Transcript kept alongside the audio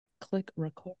click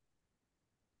record.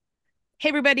 Hey,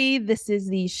 everybody. This is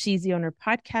the She's the Owner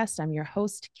podcast. I'm your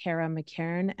host, Kara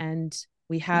McCarran, and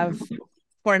we have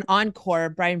for an encore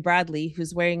Brian Bradley,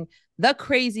 who's wearing the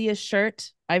craziest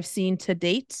shirt I've seen to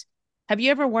date. Have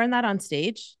you ever worn that on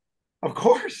stage? Of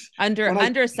course.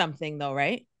 Under something though,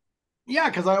 right? Yeah,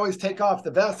 because I always take off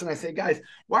the vest and I say, guys,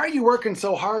 why are you working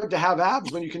so hard to have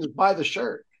abs when you can just buy the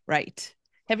shirt? Right.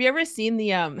 Have you ever seen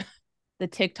the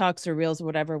TikToks or reels or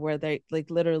whatever where they like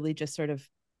literally just sort of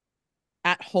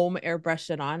at home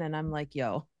airbrush it on? And I'm like,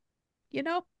 yo,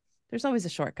 there's always a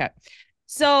shortcut.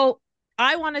 So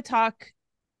I want to talk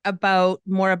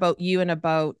more about you and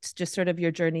about just sort of your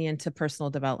journey into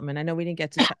personal development. I know we didn't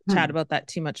get to chat about that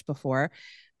too much before.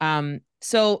 The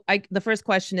first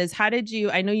question is,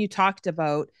 I know you talked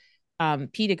about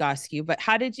Pete Egoscue, but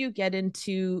how did you get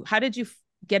into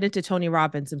Tony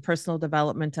Robbins and personal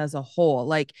development as a whole?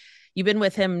 Like, you've been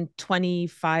with him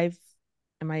 25,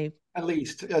 am I? At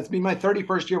least. It's been my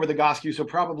 31st year with Egoscue, so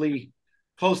probably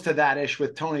close to that ish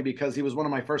with Tony because he was one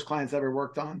of my first clients I ever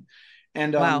worked on.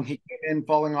 And Wow. he came in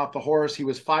falling off the horse. He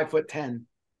was 5'10".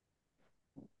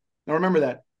 Now remember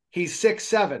that. He's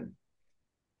 6'7".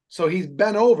 So he's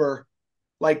bent over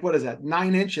like, what is that,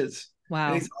 9 inches?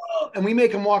 And Wow. and we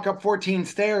make him walk up 14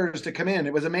 stairs to come in.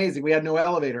 It was amazing. We had no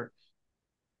elevator.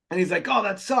 And he's like, oh,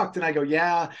 that sucked. And I go,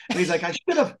 yeah. And he's like, I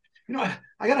should have,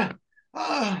 I gotta,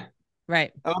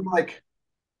 Right. and I'm like,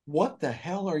 what the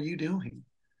hell are you doing?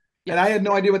 Yep. And I had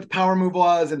no idea what the power move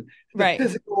was and the Right.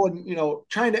 physical and,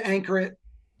 trying to anchor it.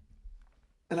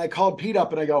 And I called Pete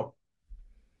up and I go,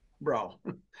 bro,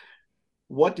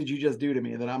 what did you just do to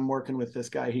me that I'm working with this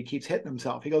guy? He keeps hitting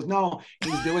himself. He goes, no,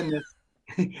 he's doing this.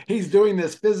 He's doing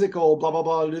this physical, blah, blah,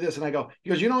 blah, to do this. And I go, he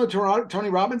goes, you know what Tony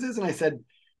Robbins is? And I said,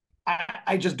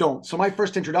 I just don't. So my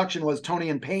first introduction was Tony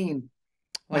in pain.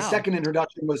 Wow. My second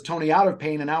introduction was Tony out of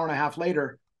pain an hour and a half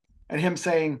later, and him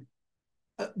saying,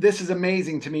 this is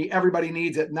amazing to me. Everybody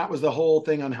needs it. And that was the whole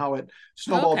thing on how it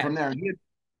snowballed from there. And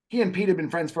he and Pete had been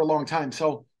friends for a long time.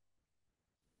 So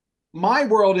my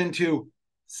world into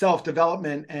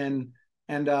self-development and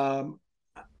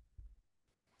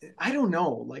I don't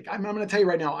know, like I'm going to tell you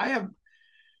right now,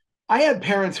 I had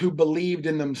parents who believed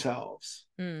in themselves.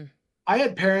 I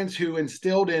had parents who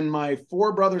instilled in my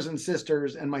 4 brothers and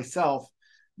sisters and myself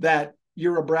that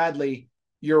you're a Bradley,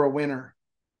 you're a winner.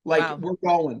 Like, wow, we're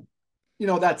going,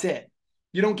 that's it.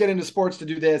 You don't get into sports to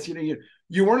do this.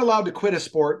 You weren't allowed to quit a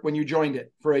sport when you joined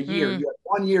it for a year. You had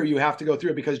 1 year you have to go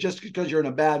through it because just because you're in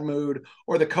a bad mood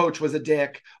or the coach was a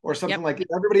dick or something like that,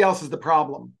 everybody else is the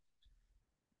problem.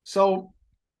 So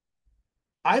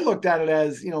I looked at it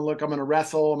as, look, I'm going to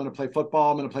wrestle. I'm going to play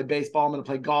football. I'm going to play baseball. I'm going to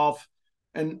play golf.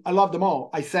 And I loved them all.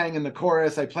 I sang in the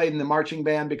chorus. I played in the marching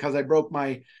band because I broke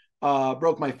my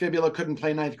fibula, couldn't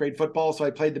play 9th grade football. So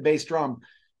I played the bass drum.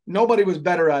 Nobody was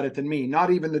better at it than me,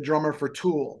 not even the drummer for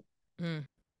Tool.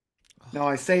 Now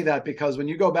I say that because when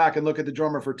you go back and look at the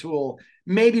drummer for Tool,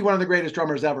 maybe one of the greatest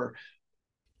drummers ever.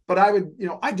 But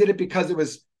I did it because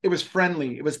it was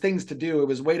friendly. It was things to do. It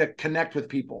was a way to connect with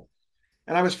people.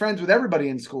 And I was friends with everybody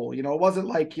in school. It wasn't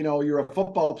like, you're a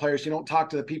football player, so you don't talk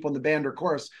to the people in the band or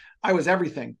chorus. I was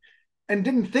everything and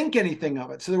didn't think anything of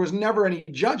it. So there was never any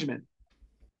judgment.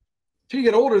 Till you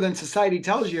get older, then society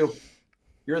tells you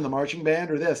you're in the marching band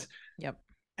or this. Yep.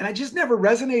 And I just never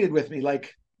resonated with me.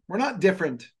 Like, we're not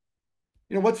different.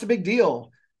 What's the big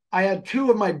deal? I had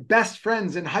 2 of my best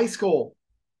friends in high school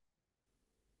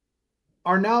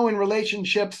are now in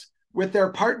relationships with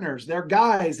their partners, their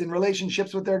guys in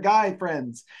relationships with their guy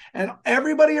friends. And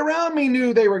everybody around me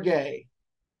knew they were gay,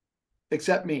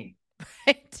 except me.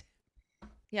 Right.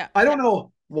 Yeah. I don't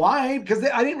know why, because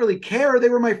I didn't really care. They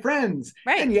were my friends.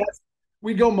 Right. And yes,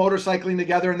 we'd go motorcycling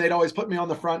together and they'd always put me on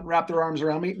the front, wrap their arms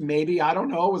around me. Maybe, I don't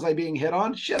know. Was I being hit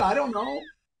on? Shit, I don't know.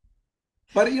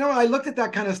 But, I looked at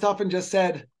that kind of stuff and just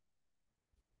said,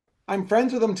 I'm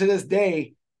friends with them to this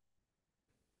day,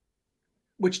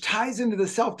 which ties into the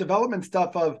self-development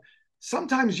stuff of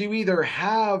sometimes you either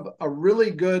have a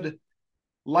really good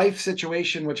life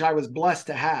situation, which I was blessed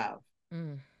to have,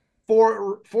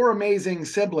 4 amazing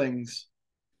siblings.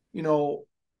 I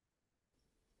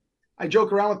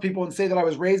joke around with people and say that I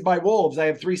was raised by wolves. I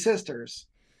have 3 sisters,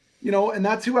 and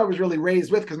that's who I was really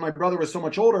raised with because my brother was so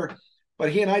much older,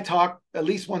 but he and I talk at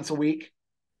least once a week.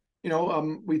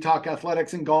 We talk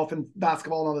athletics and golf and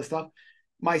basketball and all this stuff.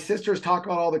 My sisters talk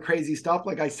about all the crazy stuff.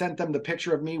 Like I sent them the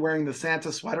picture of me wearing the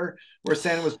Santa sweater where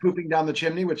Santa was pooping down the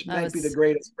chimney, which might be the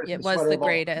greatest Christmas sweater. It was the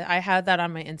greatest. I had that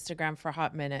on my Instagram for a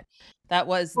hot minute. That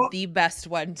was the best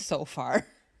one so far.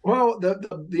 Well,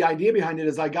 the idea behind it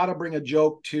is you got to bring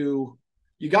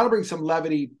some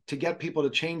levity to get people to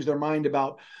change their mind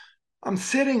about I'm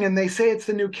sitting and they say it's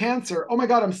the new cancer. Oh my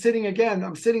God, I'm sitting again.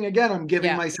 I'm sitting again. I'm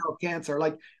giving Yeah. myself cancer.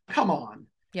 Like, come on.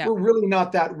 Yeah. We're really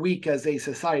not that weak as a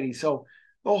society. So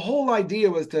the whole idea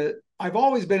was I've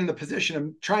always been in the position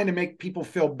of trying to make people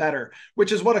feel better,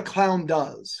 which is what a clown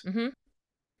does. Mm-hmm.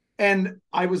 And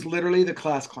I was literally the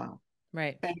class clown.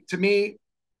 Right. And to me,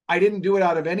 I didn't do it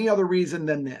out of any other reason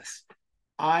than this.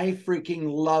 I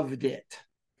freaking loved it.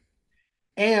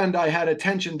 And I had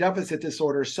attention deficit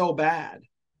disorder so bad,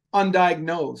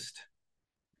 undiagnosed,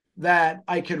 that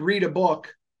I could read a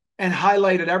book and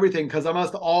highlighted everything because I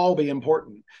must all be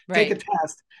important. Right. Take a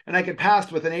test and I could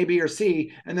pass with an A, B, or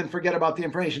C and then forget about the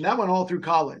information. That went all through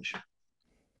college.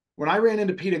 When I ran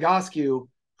into Pete Egoscue,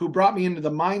 who brought me into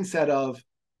the mindset of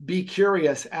be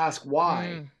curious, ask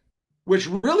why, which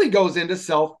really goes into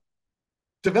self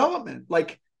development.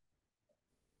 Like,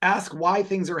 ask why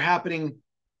things are happening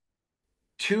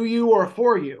to you or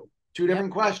for you. Two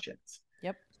different questions.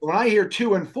 Yep. When I hear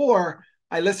 2 and 4,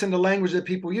 I listen to language that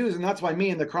people use. And that's why me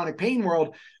in the chronic pain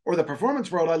world or the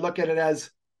performance world, I look at it as,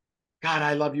 God,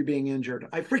 I love you being injured.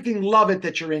 I freaking love it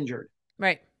that you're injured.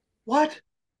 Right. What?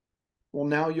 Well,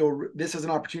 now this is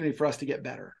an opportunity for us to get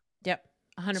better. Yep.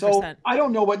 100%. So I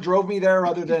don't know what drove me there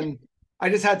other than I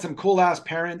just had some cool ass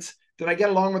parents. Did I get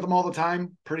along with them all the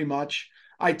time? Pretty much.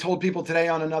 I told people today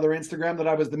on another Instagram that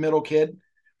I was the middle kid.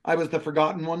 I was the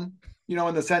forgotten one,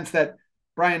 in the sense that,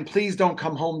 Brian, please don't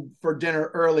come home for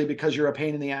dinner early because you're a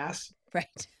pain in the ass.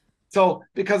 Right. So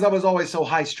because I was always so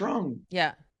high strung.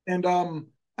 Yeah. And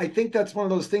I think that's one of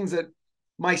those things that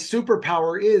my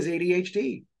superpower is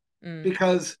ADHD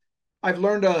because I've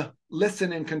learned to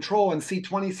listen and control and see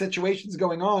 20 situations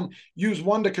going on, use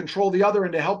one to control the other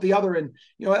and to help the other. And,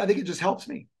 I think it just helps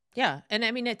me. Yeah. And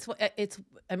I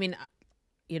mean,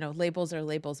 labels are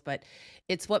labels, but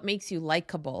it's what makes you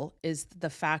likable is the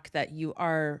fact that you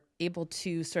are able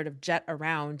to sort of jet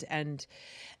around. And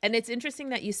it's interesting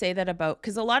that you say that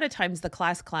because a lot of times the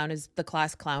class clown is the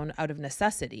class clown out of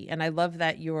necessity. And I love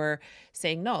that you're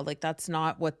saying, no, like that's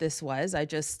not what this was. I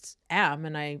just am.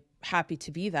 And I'm happy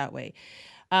to be that way.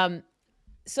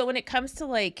 So when it comes to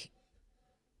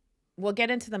we'll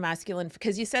get into the masculine,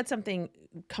 because you said something,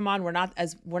 come on, we're not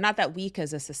that weak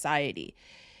as a society.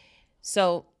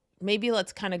 So maybe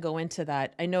let's kind of go into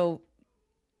that. I know,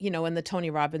 in the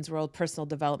Tony Robbins world, personal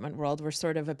development world, we're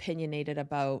sort of opinionated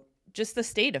about just the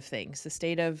state of things, the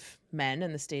state of men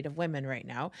and the state of women right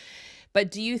now.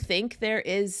 But do you think there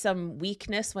is some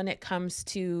weakness when it comes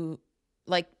to,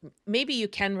 maybe you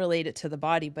can relate it to the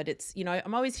body, but it's,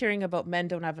 I'm always hearing about men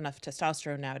don't have enough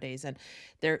testosterone nowadays. And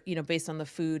they're, based on the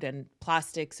food and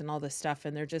plastics and all this stuff.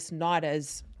 And they're just not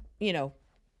as,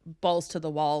 balls to the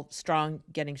wall, strong,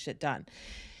 getting shit done.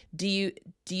 Do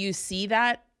you see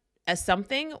that as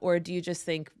something, or do you just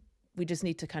think we just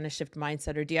need to kind of shift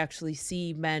mindset, or do you actually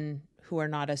see men who are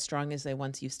not as strong as they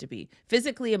once used to be,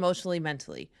 physically, emotionally,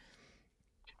 mentally?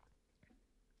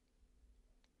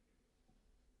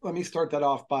 Let me start that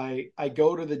off by, I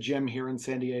go to the gym here in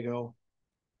San Diego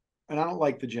and I don't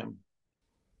like the gym.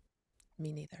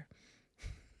 Me neither.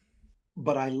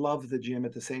 But I love the gym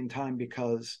at the same time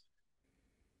because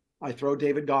I throw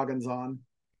David Goggins on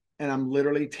and I'm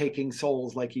literally taking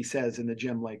souls, like he says in the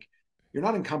gym. Like, you're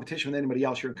not in competition with anybody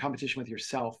else. You're in competition with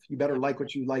yourself. You better like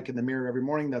what you like in the mirror every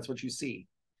morning. That's what you see.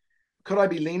 Could I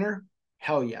be leaner?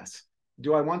 Hell yes.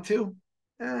 Do I want to?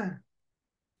 But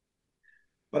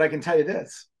I can tell you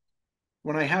this.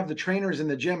 When I have the trainers in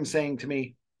the gym saying to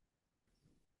me,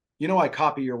 I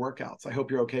copy your workouts. I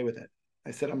hope you're okay with it.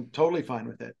 I said, I'm totally fine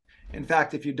with it. In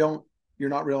fact, if you don't, you're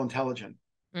not real intelligent.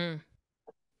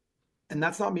 And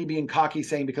that's not me being cocky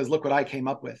saying, because look what I came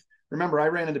up with. Remember, I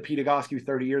ran into Pete Egoscue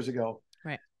 30 years ago,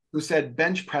 right, who said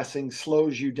bench pressing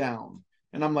slows you down.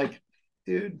 And I'm like,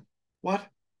 dude, what?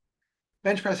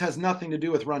 Bench press has nothing to do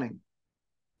with running,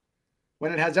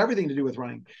 when it has everything to do with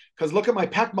running. Because look at my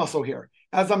pec muscle here.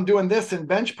 As I'm doing this in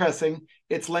bench pressing,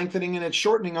 it's lengthening and it's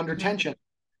shortening under tension.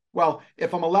 Well,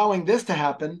 if I'm allowing this to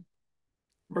happen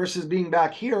versus being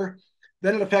back here,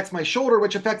 then it affects my shoulder,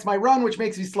 which affects my run, which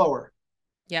makes me slower.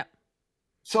 Yeah.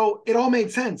 So it all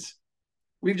made sense.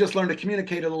 We've just learned to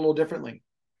communicate it a little differently.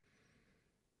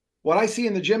 What I see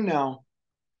in the gym now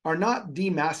are not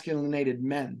demasculinated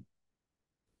men.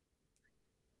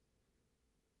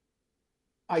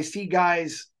 I see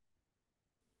guys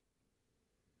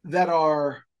that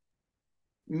are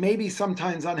maybe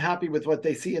sometimes unhappy with what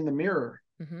they see in the mirror,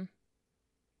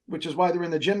 which is why they're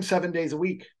in the gym 7 days a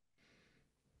week,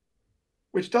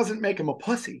 which doesn't make them a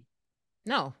pussy.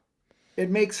 No. It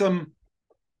makes them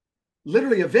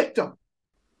literally a victim.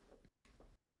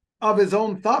 of his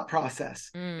own thought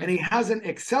process. And he hasn't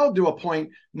excelled to a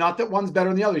point, not that one's better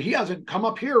than the other. He hasn't come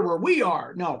up here where we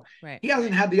are. No, he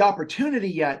hasn't had the opportunity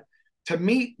yet to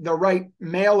meet the right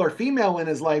male or female in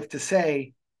his life to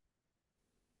say,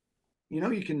 you know,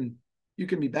 you can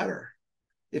be better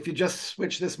if you just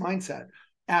switch this mindset,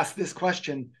 ask this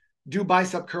question, do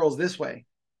bicep curls this way.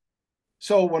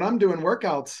 So when I'm doing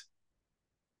workouts,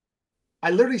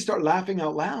 I literally start laughing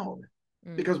out loud.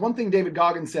 Because one thing David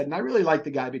Goggins said, and I really like the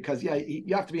guy because, yeah,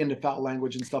 you have to be into foul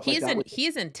language and stuff like that.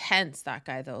 He's intense, that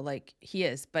guy, though. Like, he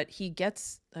is. But he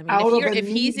gets, I mean, if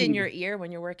he's in your ear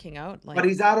when you're working out. Like, but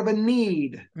he's out of a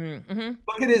need.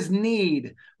 Look at his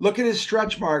need. Look at his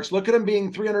stretch marks. Look at him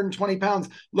being 320 pounds.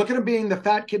 Look at him being the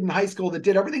fat kid in high school that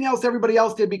did everything else everybody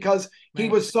else did because he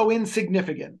was so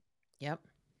insignificant. Yep.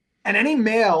 And any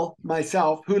male,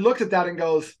 myself, who looks at that and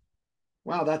goes,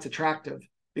 wow, that's attractive,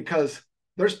 because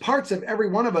there's parts of every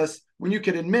one of us when you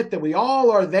can admit that we all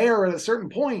are there at a certain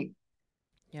point.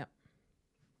 Yeah.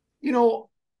 You know,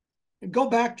 go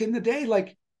back in the day,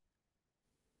 like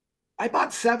I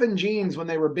bought 7 jeans when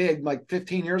they were big, like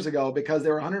 15 years ago, because they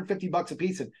were $150 a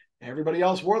piece and everybody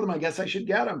else wore them. I guess I should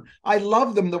get them. I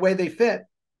love them the way they fit.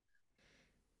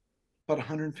 But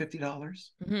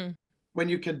 $150 when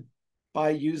you could buy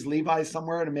used Levi's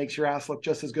somewhere and it makes your ass look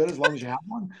just as good as long as you have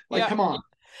one. Like, come on.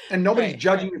 And nobody's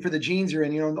judging you for the jeans you're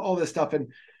in, you know, and all this stuff.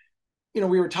 And, you know,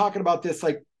 we were talking about this,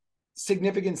 like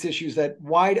significance issues, that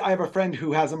why I have a friend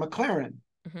who has a McLaren.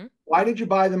 Why did you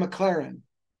buy the McLaren?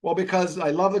 Well, because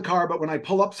I love the car, but when I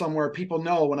pull up somewhere, people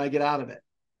know when I get out of it.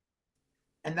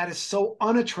 And that is so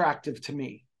unattractive to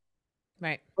me.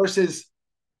 Right. Versus,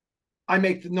 I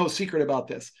make no secret about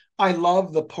this, I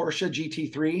love the Porsche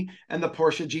GT3 and the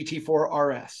Porsche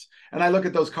GT4 RS. And I look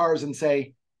at those cars and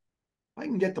say, I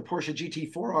can get the Porsche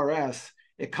GT4 RS.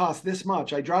 It costs this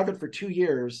much. I drive it for 2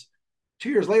 years. 2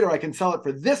 years later, I can sell it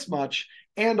for this much.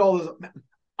 And all this,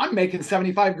 I'm making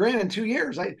 75 grand in 2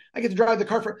 years. I get to drive the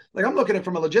car for, like, I'm looking at it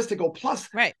from a logistical plus.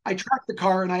 Right. I track the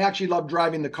car and I actually love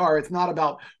driving the car. It's not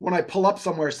about when I pull up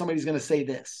somewhere, somebody's going to say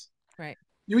this. Right.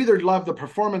 You either love the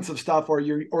performance of stuff or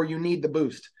you need the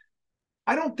boost.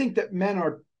 I don't think that men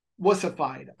are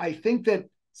wussified. I think that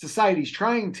society's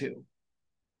trying to.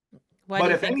 Why do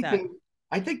you think that?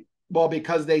 I think, well,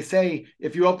 because they say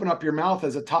if you open up your mouth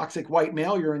as a toxic white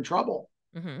male, you're in trouble.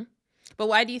 But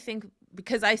why do you think?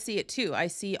 Because I see it too. I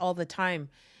see all the time,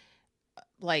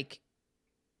 like,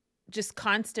 just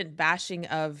constant bashing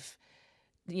of,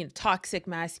 you know, toxic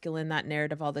masculine, that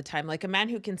narrative all the time. Like, a man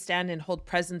who can stand and hold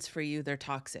presence for you, they're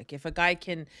toxic. If a guy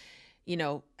can, you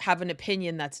know, have an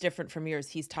opinion that's different from yours,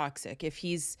 he's toxic. If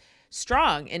he's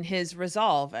strong in his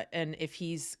resolve and if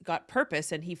he's got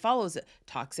purpose and he follows it,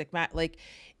 toxic. Like,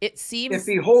 it seems, if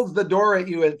he holds the door at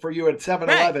you for you at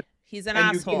 7-Eleven, he's an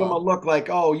and asshole. You give him a look like,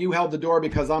 oh, you held the door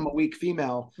because I'm a weak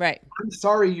female. Right. I'm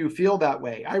sorry you feel that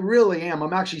way. I really am.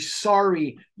 I'm actually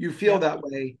sorry you feel that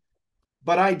way,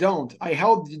 but I don't. I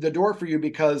held the door for you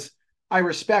because I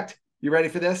respect, you ready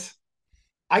for this?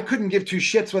 I couldn't give 2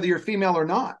 shits whether you're female or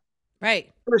not. Right.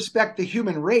 I respect the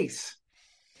human race.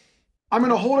 I'm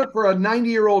going to hold it for a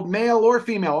 90-year-old male or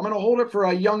female. I'm going to hold it for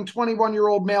a young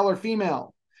 21-year-old male or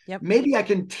female. Yep. Maybe I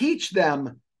can teach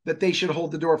them that they should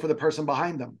hold the door for the person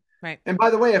behind them. Right. And by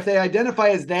the way, if they identify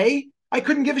as they, I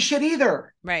couldn't give a shit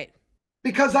either. Right.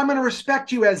 Because I'm going to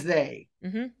respect you as they.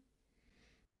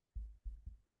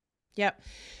 Yep.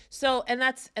 So, and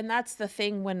that's the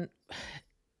thing when,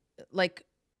 like,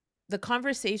 the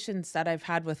conversations that I've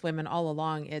had with women all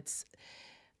along, it's,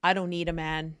 I don't need a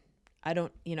man. I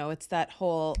don't, you know, it's that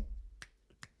whole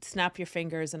snap your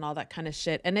fingers and all that kind of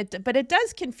shit. And but it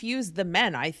does confuse the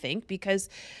men, I think, because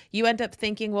you end up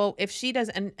thinking, well, if she does,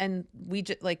 and we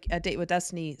just, like, a Date with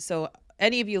Destiny. So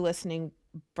any of you listening,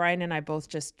 Brian and I both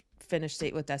just finished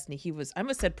Date with Destiny. He was, I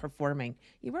almost said performing.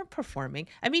 You weren't performing.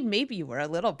 I mean, maybe you were a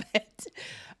little bit.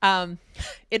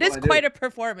 It is quite a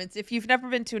performance. If you've never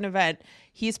been to an event,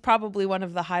 he's probably one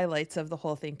of the highlights of the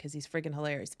whole thing because he's friggin'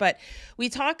 hilarious. But we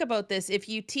talk about this. If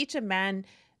you teach a man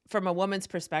from a woman's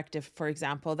perspective, for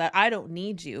example, that I don't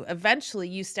need you, eventually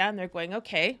you stand there going,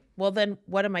 okay, well then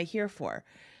what am I here for?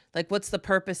 Like, what's the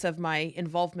purpose of my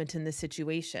involvement in this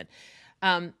situation?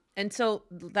 And so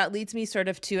that leads me sort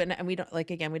of to, and we don't, like,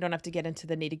 again, we don't have to get into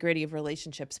the nitty gritty of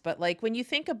relationships, but like when you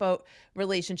think about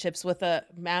relationships with a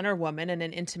man or woman in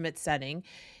an intimate setting,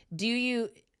 do you,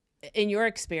 in your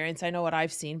experience, I know what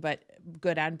I've seen, but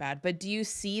good and bad, but do you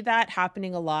see that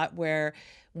happening a lot where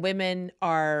women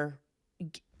are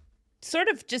sort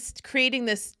of just creating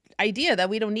this idea that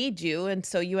we don't need you, and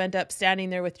so you end up standing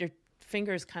there with your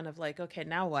fingers kind of like, okay,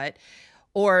 now what?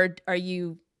 Or are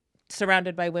you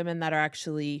surrounded by women that are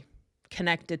actually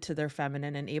connected to their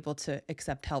feminine and able to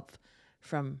accept help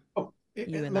from you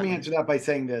in Let that me way. answer that by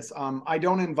saying this. I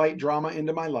don't invite drama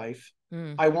into my life.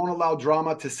 Mm. I won't allow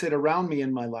drama to sit around me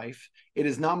in my life. It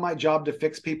is not my job to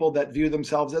fix people that view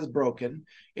themselves as broken.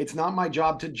 It's not my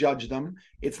job to judge them.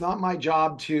 It's not my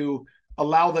job to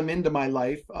allow them into my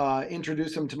life,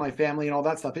 introduce them to my family and all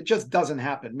that stuff. It just doesn't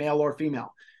happen, male or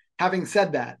female. Having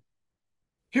said that,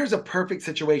 here's a perfect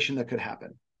situation that could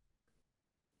happen.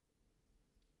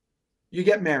 You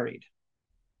get married.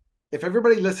 If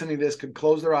everybody listening to this could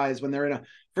close their eyes when they're in a,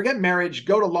 forget marriage,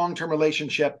 go to long-term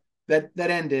relationship that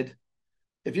ended.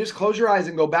 If you just close your eyes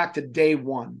and go back to day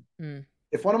one,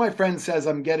 if one of my friends says,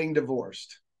 I'm getting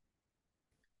divorced,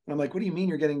 and I'm like, what do you mean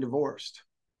you're getting divorced?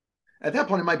 At that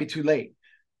point, it might be too late.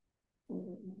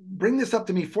 Bring this up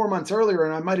to me 4 months earlier,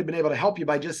 and I might have been able to help you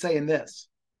by just saying this.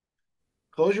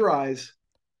 Close your eyes,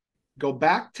 go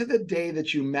back to the day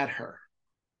that you met her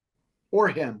or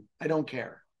him. I don't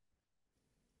care.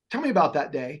 Tell me about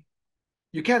that day.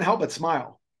 You can't help but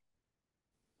smile.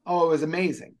 Oh, it was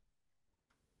amazing.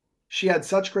 She had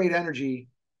such great energy,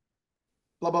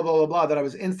 blah, blah, blah, blah, blah, that I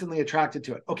was instantly attracted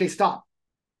to it. Okay, stop.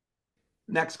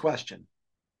 Next question.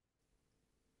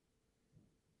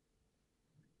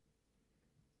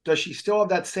 Does she still have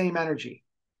that same energy?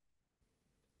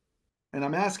 And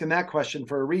I'm asking that question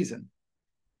for a reason.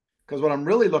 Because what I'm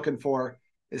really looking for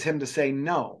is him to say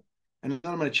no. And then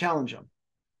I'm going to challenge him.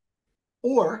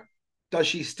 Or does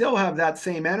she still have that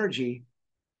same energy?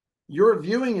 You're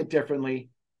viewing it differently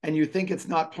and you think it's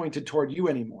not pointed toward you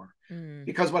anymore.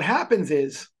 Because what happens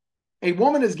is a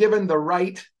woman is given the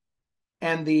right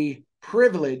and the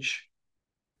privilege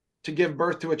to give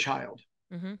birth to a child.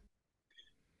 Mm-hmm.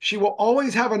 She will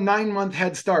always have a 9-month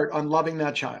head start on loving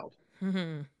that child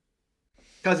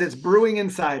because it's brewing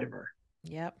inside of her.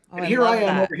 Yep. Oh, and here I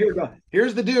am over here going,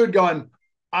 here's the dude going,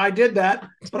 I did that,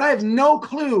 but I have no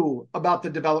clue about the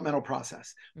developmental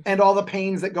process and all the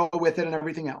pains that go with it and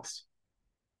everything else.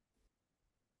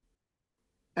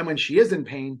 And when she is in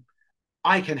pain,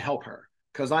 I can help her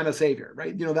because I'm a savior,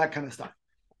 right? You know, that kind of stuff.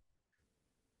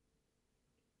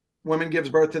 Woman gives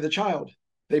birth to the child.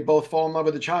 They both fall in love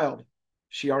with the child.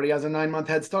 She already has a 9-month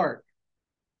head start.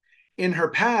 In her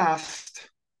past,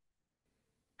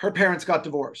 her parents got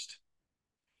divorced.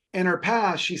 In her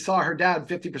past, she saw her dad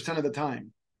 50% of the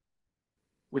time,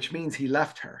 which means he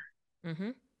left her.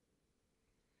 Mm-hmm.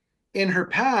 In her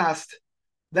past,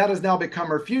 that has now become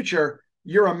her future.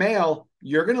 You're a male,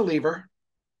 you're going to leave her.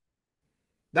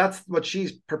 That's what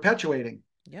she's perpetuating.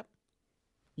 Yep.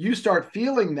 You start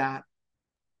feeling that.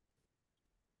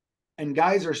 And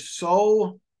guys are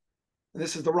so,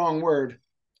 this is the wrong word,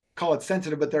 call it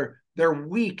sensitive, but they're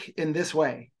weak in this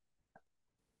way.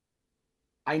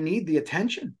 I need the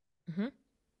attention. Mm-hmm.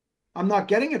 I'm not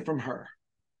getting it from her,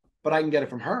 but I can get it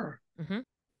from her. Mm-hmm.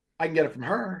 I can get it from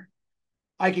her.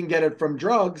 I can get it from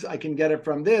drugs. I can get it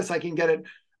from this. I can get it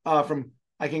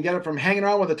from hanging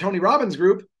around with the Tony Robbins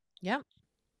group. Yeah.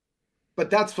 But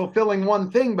that's fulfilling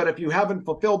one thing. But if you haven't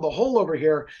fulfilled the whole over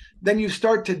here, then you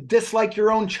start to dislike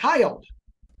your own child.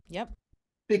 Yep.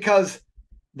 Because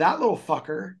that little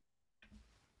fucker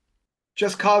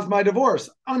just caused my divorce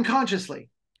unconsciously.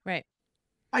 Right.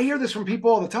 I hear this from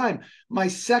people all the time. My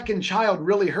second child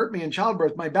really hurt me in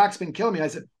childbirth. My back's been killing me. I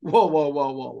said, whoa, whoa,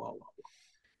 whoa, whoa, whoa, whoa.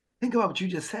 Think about what you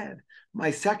just said.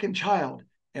 My second child,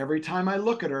 every time I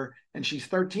look at her and she's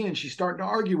 13 and she's starting to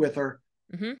argue with her,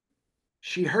 mm-hmm.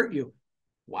 She hurt you.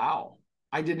 Wow.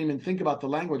 I didn't even think about the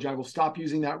language. I will stop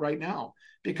using that right now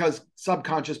because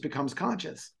subconscious becomes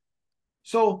conscious.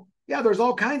 So yeah, there's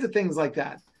all kinds of things like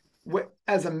that.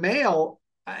 As a male,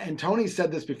 and Tony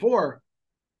said this before,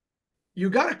 you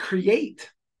got to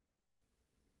create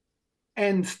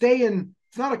and stay in.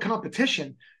 It's not a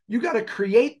competition. You got to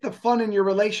create the fun in your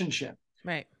relationship.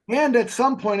 Right. And at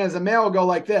some point as a male, go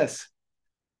like this.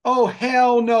 Oh,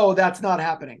 hell no, that's not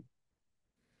happening.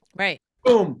 Right.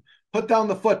 Boom. Put down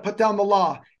the foot, put down the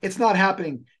law. It's not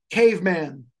happening.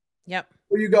 Caveman. Yep.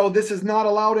 Where you go, this is not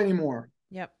allowed anymore.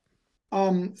 Yep.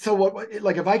 So what,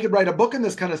 like if I could write a book in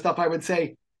this kind of stuff, I would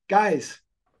say, guys,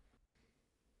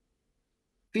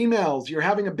 females, you're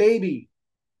having a baby.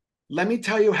 Let me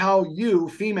tell you how you,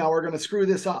 female, are going to screw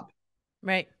this up.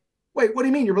 Right. Wait, what do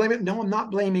you mean you're blaming? No, I'm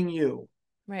not blaming you.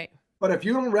 Right. But if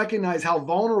you don't recognize how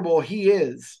vulnerable he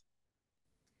is,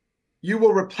 you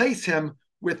will replace him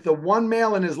with the one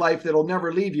male in his life that'll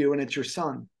never leave you, and it's your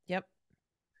son. Yep.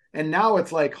 And now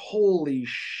it's like, holy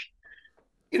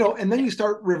and then you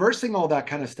start reversing all that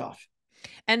kind of stuff.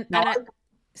 And,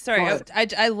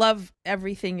 I love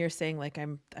everything you're saying. Like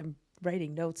I'm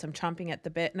writing notes. I'm chomping at the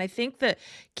bit. And I think the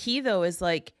key though is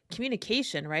like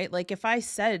communication, right? Like if I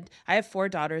said I have 4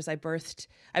 daughters, I birthed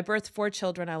 4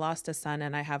 children, I lost a son,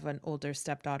 and I have an older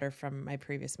stepdaughter from my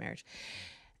previous marriage.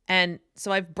 And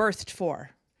so I've birthed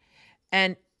 4.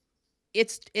 And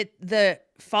the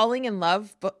falling in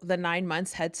love, the 9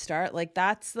 months head start, like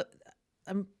that's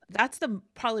the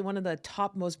probably one of the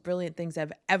top most brilliant things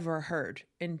I've ever heard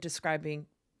in describing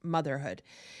motherhood.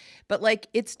 But like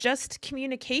it's just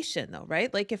communication though,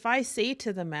 right? Like if I say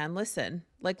to the man, listen,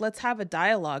 like let's have a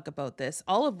dialogue about this,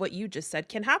 all of what you just said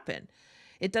can happen.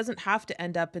 It doesn't have to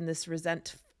end up in this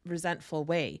resentful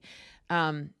way.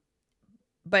 Um,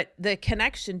 but the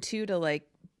connection too to like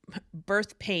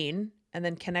birth pain and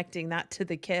then connecting that to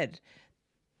the kid,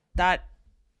 that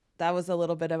that was a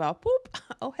little bit about poop.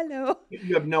 Oh, hello.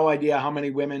 You have no idea how many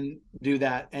women do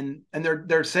that, and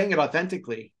they're saying it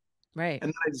authentically. Right. And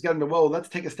then I just got into, whoa, let's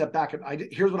take a step back. And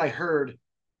here's what I heard.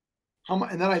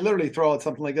 And then I literally throw out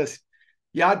something like this.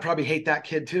 Yeah, I'd probably hate that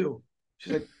kid too.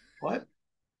 She's like, what?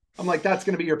 I'm like, that's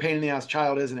going to be your pain in the ass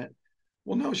child, isn't it?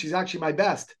 Well, no, she's actually my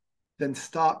best. Then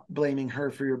stop blaming her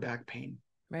for your back pain.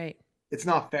 Right. It's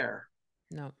not fair.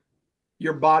 No.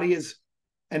 Your body is,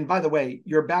 and by the way,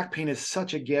 your back pain is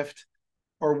such a gift,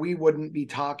 or we wouldn't be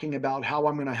talking about how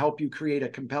I'm going to help you create a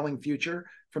compelling future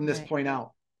from this point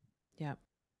out. Yeah.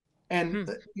 And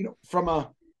you know, from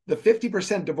the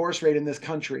 50% divorce rate in this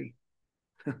country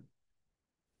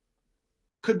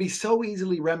could be so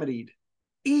easily remedied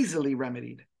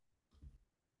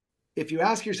if you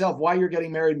ask yourself why you're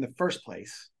getting married in the first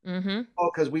place.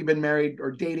 Oh, because we've been married or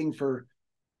dating for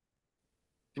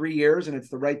 3 years and it's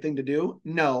the right thing to do.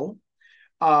 No.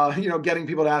 You know, getting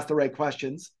people to ask the right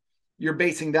questions. You're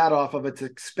basing that off of it's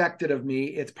expected of me.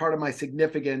 It's part of my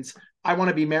significance. I want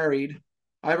to be married.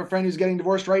 I have a friend who's getting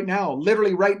divorced right now,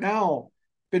 literally right now.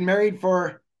 Been married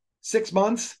for 6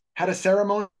 months, had a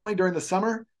ceremony during the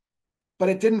summer, but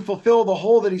it didn't fulfill the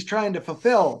hole that he's trying to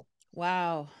fulfill.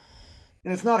 Wow.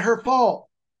 And it's not her fault.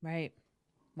 Right.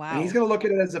 Wow. And he's going to look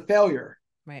at it as a failure.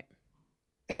 Right.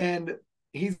 And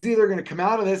he's either going to come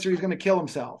out of this or he's going to kill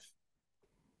himself.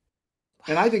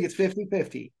 And I think it's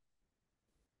 50-50.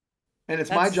 And it's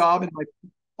my job and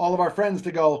all of our friends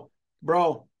to go,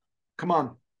 bro, come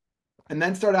on. And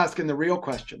then start asking the real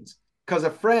questions. Because a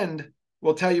friend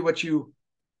will tell you what you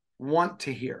want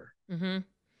to hear.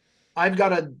 I've got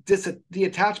to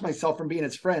detach myself from being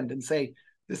his friend and say,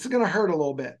 this is going to hurt a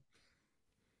little bit.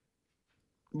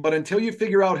 But until you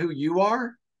figure out who you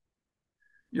are,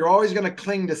 you're always going to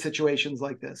cling to situations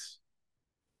like this.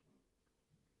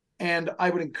 And I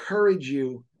would encourage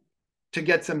you to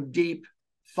get some deep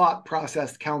thought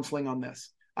process counseling on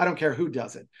this. I don't care who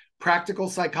does it. Practical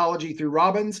psychology through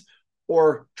Robbins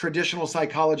or traditional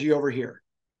psychology over here.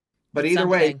 But either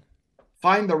way,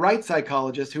 find the right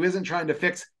psychologist who isn't trying to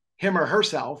fix him or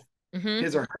herself,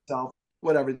 his or herself,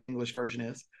 whatever the English version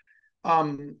is.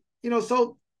 You know,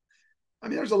 so I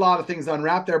mean, there's a lot of things to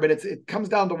unwrap there, but it comes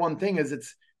down to one thing: is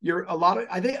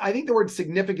I think the word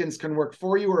significance can work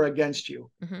for you or against you.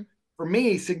 For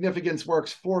me, significance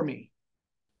works for me.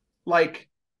 Like,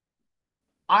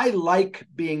 I like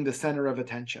being the center of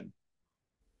attention,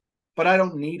 but I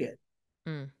don't need it.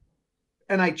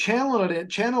 And I channel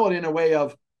it in a way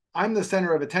of, I'm the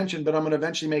center of attention, but I'm going to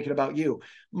eventually make it about you.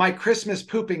 My Christmas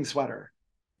pooping sweater,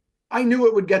 I knew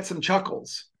it would get some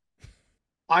chuckles.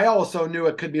 I also knew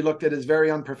it could be looked at as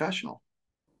very unprofessional.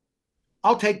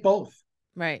 I'll take both.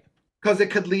 Right. Because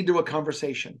it could lead to a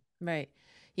conversation. Right.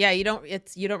 Yeah, you don't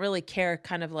really care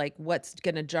kind of like what's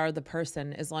going to jar the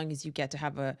person as long as you get to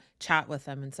have a chat with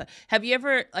them and so. Have you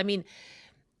ever, I mean,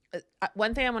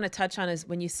 one thing I want to touch on is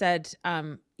when you said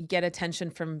you get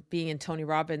attention from being in Tony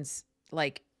Robbins,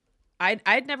 like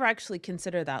I'd never actually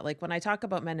considered that. Like when I talk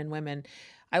about men and women,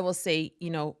 I will say, you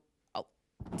know,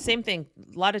 same thing.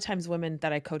 A lot of times women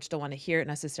that I coach don't want to hear it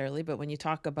necessarily, but when you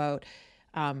talk about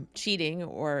cheating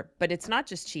but it's not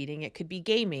just cheating. It could be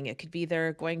gaming. It could be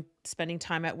they're spending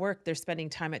time at work. They're spending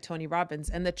time at Tony Robbins.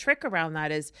 And the trick around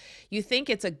that is you think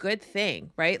it's a good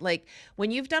thing, right? Like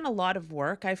when you've done a lot of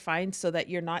work, I find so that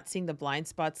you're not seeing the blind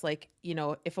spots. Like, you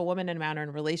know, if a woman and a man are in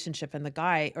a relationship and the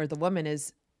guy or the woman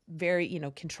is very, you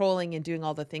know, controlling and doing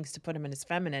all the things to put him in his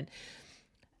feminine,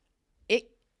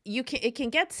 it can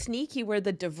get sneaky where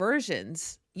the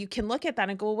diversions, you can look at that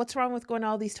and go, well, what's wrong with going to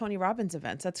all these Tony Robbins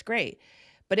events? That's great.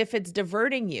 But if it's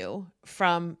diverting you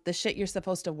from the shit you're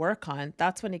supposed to work on,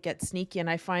 that's when it gets sneaky. And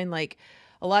I find like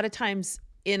a lot of times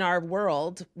in our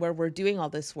world where we're doing all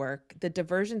this work, the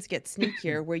diversions get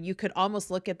sneakier where you could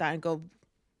almost look at that and go,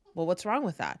 well, what's wrong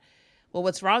with that? Well,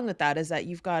 what's wrong with that is that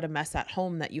you've got a mess at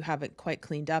home that you haven't quite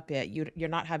cleaned up yet. You're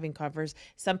not having covers.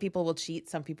 Some people will cheat.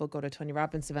 Some people go to Tony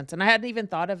Robbins events. And I hadn't even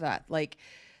thought of that. Like,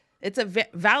 it's a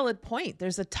valid point.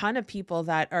 There's a ton of people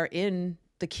that are in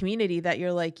the community that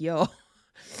you're like, yo,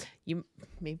 you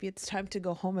maybe it's time to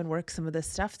go home and work some of this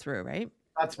stuff through, right?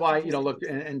 That's why, look,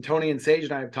 and Tony and Sage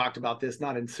and I have talked about this,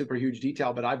 not in super huge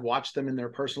detail, but I've watched them in their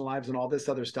personal lives and all this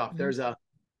other stuff. Mm-hmm.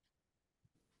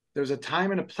 There's a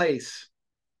time and a place.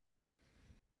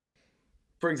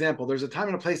 For example, there's a time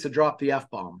and a place to drop the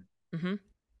F-bomb, mm-hmm.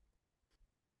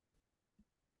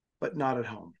 but not at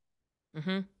home.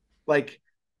 Mm-hmm. Like,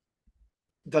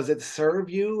 does it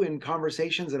serve you in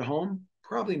conversations at home?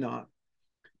 Probably not.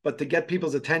 But to get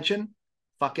people's attention,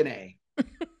 fucking A.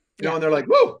 You know, and they're like,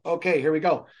 whoa, okay, here we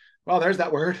go. Well, there's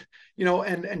that word,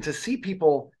 and to see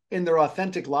people in their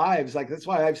authentic lives, like that's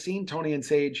why I've seen Tony and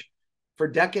Sage for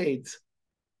decades.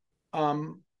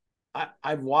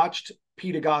 I've watched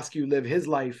Pete Egoscue live his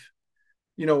life,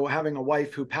 having a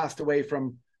wife who passed away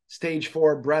from stage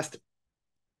 4 breast,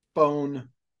 bone,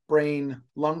 brain,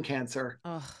 lung cancer.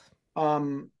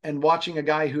 And watching a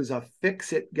guy who's a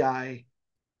fix-it guy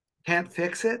can't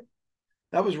fix it.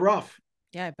 That was rough.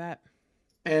 Yeah, I bet.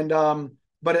 And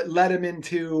but it led him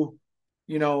into,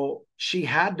 she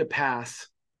had to pass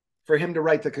for him to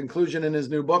write the conclusion in his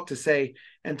new book to say,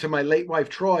 and to my late wife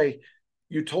Troy,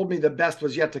 you told me the best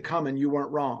was yet to come and you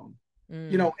weren't wrong.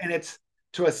 And it's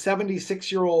to a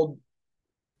 76-year-old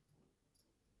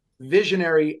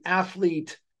visionary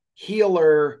athlete,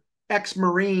 healer,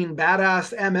 ex-Marine,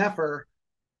 badass MFer,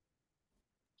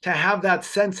 to have that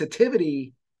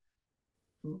sensitivity.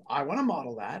 I want to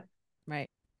model that. Right.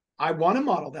 I want to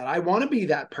model that. I want to be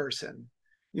that person.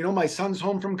 My son's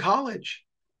home from college.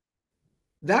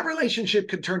 That relationship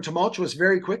could turn tumultuous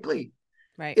very quickly.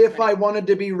 Right. If I wanted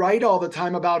to be right all the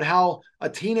time about how a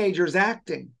teenager's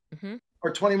acting, mm-hmm.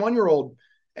 or 21-year-old,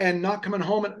 and not coming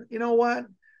home and, you know what?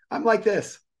 I'm like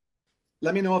this.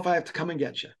 Let me know if I have to come and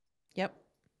get you. Yep.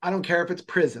 I don't care if it's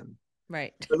prison.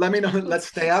 Right. But let me know. Let's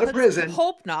stay out of prison.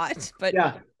 Hope not. But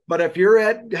yeah. But if you're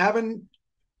having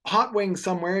hot wings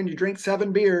somewhere and you drink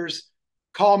 7 beers,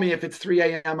 call me. If it's 3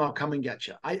 a.m., I'll come and get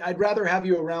you. I'd rather have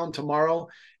you around tomorrow.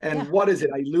 And what is it?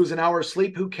 I lose an hour's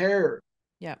sleep. Who cares?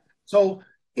 Yeah. So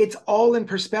it's all in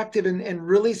perspective and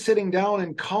really sitting down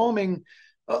and calming.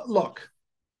 Look,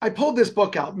 I pulled this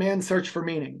book out, Man's Search for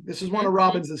Meaning. This is one of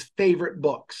Robbins's favorite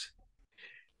books.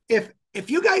 If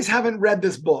you guys haven't read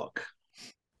this book,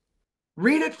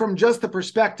 read it from just the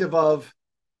perspective of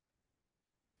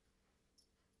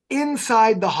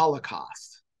inside the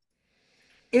Holocaust,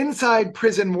 inside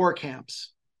prison war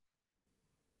camps,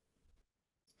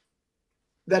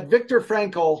 that Viktor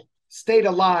Frankl stayed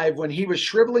alive when he was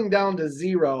shriveling down to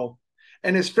zero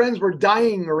and his friends were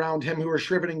dying around him who were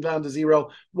shriveling down to zero.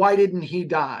 Why didn't he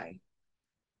die?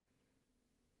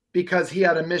 Because he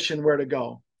had a mission where to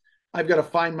go. I've got to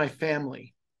find my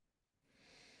family.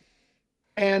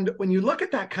 And when you look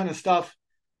at that kind of stuff,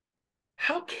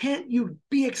 how can't you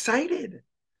be excited?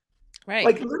 Right.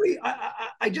 Like literally,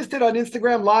 I just did on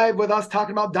Instagram Live with us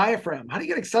talking about diaphragm. How do you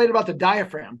get excited about the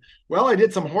diaphragm? Well, I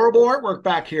did some horrible artwork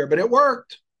back here, but it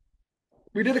worked.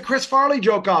 We did a Chris Farley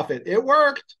joke off it. It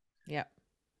worked. Yeah.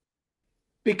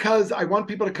 Because I want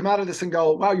people to come out of this and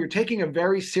go, wow, you're taking a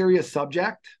very serious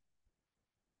subject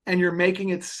and you're making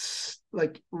it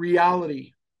like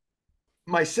reality.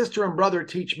 My sister and brother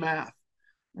teach math.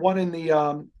 One in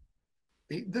the,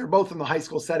 they're both in the high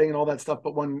school setting and all that stuff,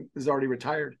 but one is already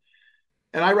retired.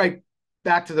 And I write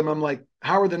back to them. I'm like,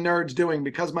 how are the nerds doing?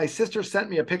 Because my sister sent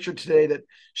me a picture today that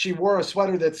she wore a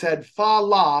sweater that said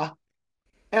Fa-La,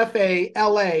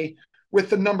 F-A-L-A, with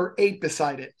the number 8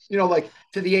 beside it, like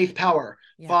to the 8th power.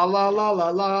 Yeah.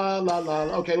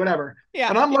 Fa-la-la-la-la-la-la. Okay, whatever. Yeah.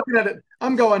 And I'm looking at it.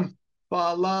 I'm going,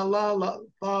 fa-la-la-la,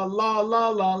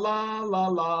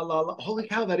 fa-la-la-la-la-la-la-la. Holy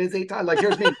cow, that is 8 times. Like,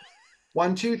 here's me.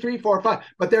 1, 2, 3, 4, 5.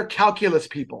 But they're calculus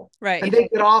people. Right. And they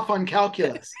get off on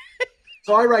calculus.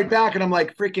 So I write back and I'm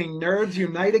like, freaking nerds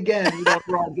unite again.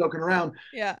 We're all joking around.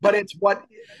 Yeah. But it's what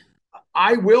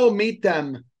I will meet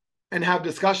them and have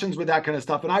discussions with that kind of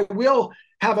stuff. And I will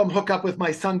have them hook up with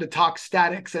my son to talk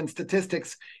statics and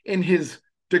statistics in his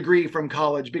degree from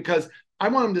college, because I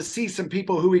want him to see some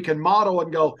people who he can model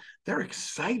and go, they're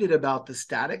excited about the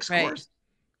statics course.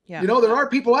 Yeah. There are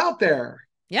people out there.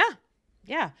 Yeah.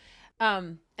 Yeah.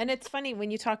 And it's funny when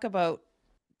you talk about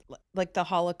like the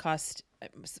Holocaust.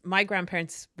 My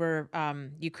grandparents were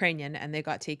Ukrainian and they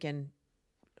got taken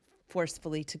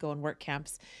forcefully to go and work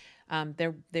camps.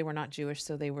 They were not Jewish,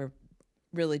 so they were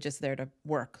really just there to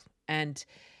work. And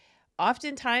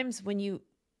oftentimes when you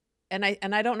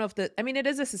and I don't know if I mean, it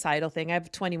is a societal thing. I have a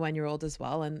 21-year-old as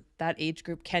well, and that age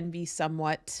group can be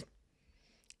somewhat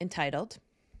entitled.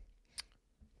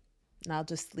 And I'll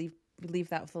just leave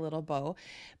that with a little bow.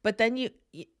 But then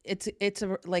it's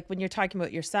like when you're talking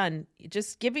about your son,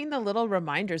 just giving the little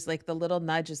reminders, like the little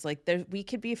nudges, like there, we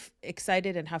could be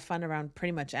excited and have fun around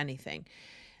pretty much anything.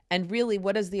 And really,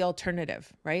 what is the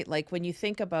alternative, right? Like when you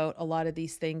think about a lot of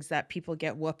these things that people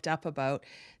get whooped up about,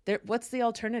 what's the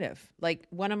alternative? Like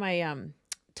one of my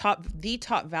top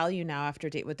value now after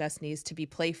Date with Destiny is to be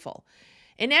playful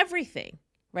in everything,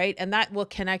 right? And that will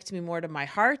connect me more to my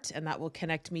heart, and that will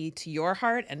connect me to your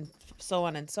heart, and so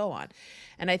on and so on.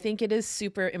 And I think it is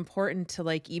super important to,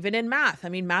 like, even in math. I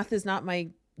mean, math is not my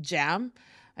jam.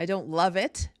 I don't love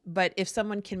it, but if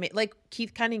someone can make, like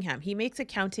Keith Cunningham, he makes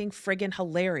accounting friggin'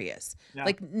 hilarious. Yeah.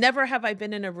 Like never have I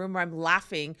been in a room where I'm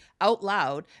laughing out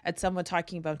loud at someone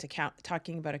talking about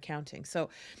accounting. So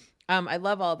I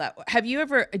love all that. Have you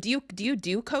ever, do you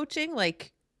do coaching?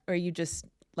 Like, or are you just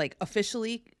like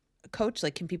officially coach?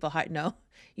 Like, can people hide? No,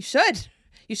 you should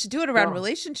do it around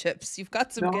relationships. You've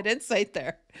got some good insight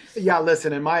there. Yeah,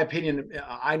 listen, in my opinion,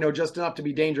 I know just enough to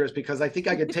be dangerous, because I think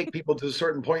I could take people to a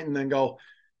certain point and then go,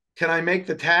 can I make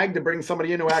the tag to bring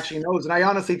somebody in who actually knows? And I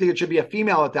honestly think it should be a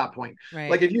female at that point. Right.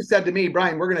 Like if you said to me,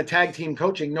 Brian, we're going to tag team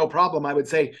coaching, no problem, I would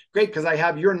say, great, because I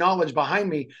have your knowledge behind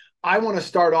me. I want to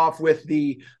start off with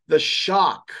the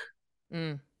shock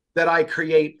that I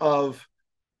create of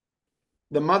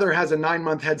the mother has a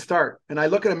 9-month head start. And I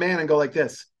look at a man and go like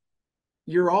this,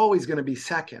 you're always going to be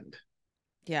second.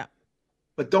 Yeah.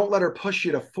 But don't let her push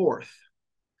you to fourth.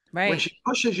 Right. When she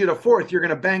pushes you to fourth, you're going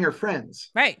to bang her friends.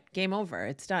 Right. Game over.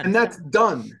 It's done. And that's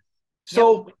done.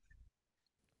 So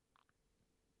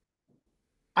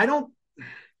I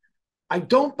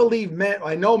don't believe men.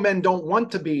 I know men don't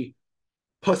want to be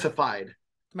pussified.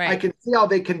 Right. I can see how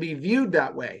they can be viewed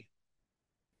that way.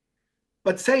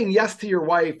 But saying yes to your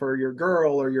wife or your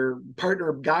girl or your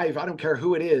partner, guy, I don't care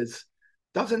who it is,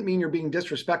 doesn't mean you're being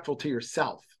disrespectful to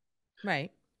yourself.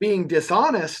 Right. Being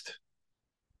dishonest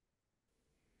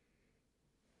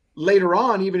later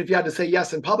on, even if you had to say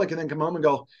yes in public and then come home and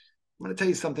go, I'm going to tell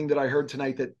you something that I heard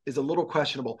tonight that is a little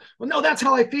questionable. Well, no, that's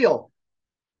how I feel.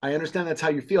 I understand that's how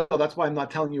you feel. That's why I'm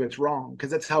not telling you it's wrong, because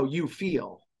that's how you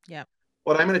feel. Yeah.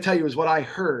 What I'm going to tell you is what I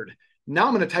heard. Now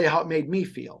I'm going to tell you how it made me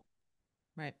feel.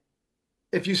 Right.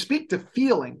 If you speak to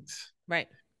feelings, right,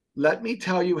 let me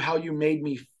tell you how you made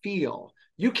me feel.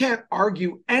 You can't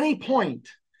argue any point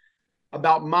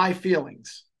about my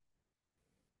feelings.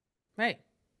 Right.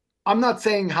 I'm not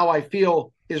saying how I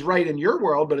feel is right in your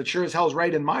world, but it sure as hell is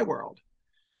right in my world.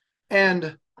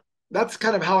 And that's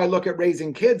kind of how I look at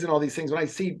raising kids and all these things. When I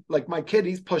see, like, my kid,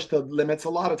 he's pushed the limits a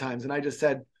lot of times. And I just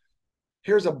said,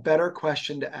 here's a better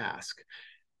question to ask.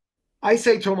 I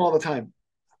say to him all the time,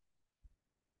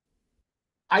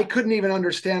 I couldn't even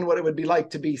understand what it would be like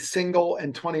to be single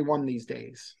and 21 these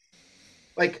days.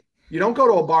 Like, you don't go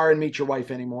to a bar and meet your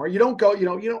wife anymore. You don't go,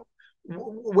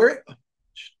 where.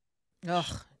 Ugh.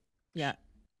 Yeah.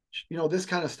 This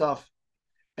kind of stuff.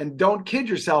 And don't kid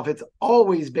yourself. It's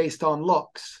always based on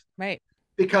looks. Right.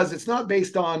 Because it's not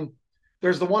based on,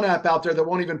 there's the one app out there that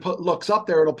won't even put looks up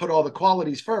there. It'll put all the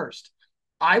qualities first.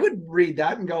 I would read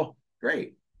that and go,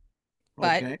 great.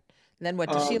 But then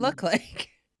what does she look like?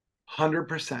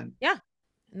 100%. Yeah.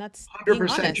 And that's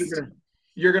 100%.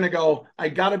 You're going to go,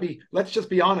 let's just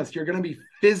be honest. You're going to be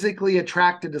physically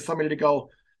attracted to somebody to go,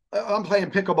 I'm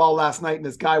playing pickleball last night and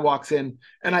this guy walks in,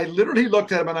 and I literally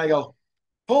looked at him and I go,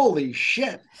 holy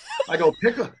shit. I go,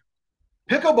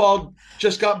 pickleball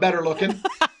just got better looking.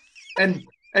 And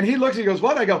he looks and he goes,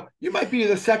 what? I go, you might be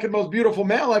the second most beautiful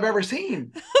male I've ever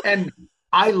seen. And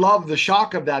I love the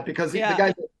shock of that, because the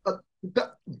guy,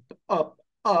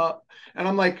 and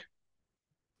I'm like,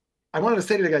 I wanted to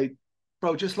say to the guy,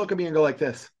 bro, just look at me and go like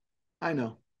this. I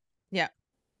know. Yeah.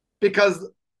 Because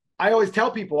I always tell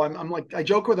people, I'm like, I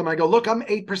joke with them. I go, look, I'm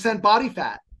 8% body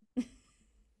fat.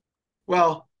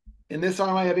 Well, in this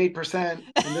arm I have 8%,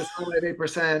 in this arm I have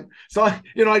 8%. So,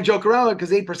 I joke around because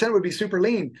 8% would be super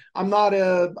lean. I'm not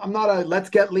a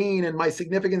let's get lean and my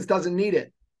significance doesn't need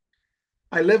it.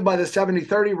 I live by the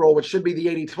 70-30 rule, which should be the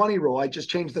 80-20 rule. I just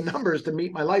changed the numbers to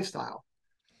meet my lifestyle.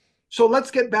 So let's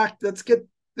get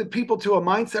the people to a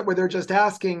mindset where they're just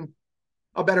asking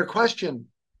a better question.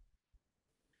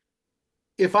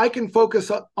 If I can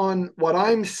focus on what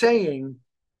I'm saying,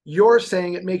 you're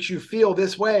saying it makes you feel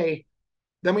this way,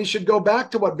 then we should go back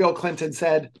to what Bill Clinton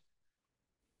said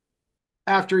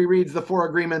after he reads the 4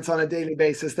 agreements on a daily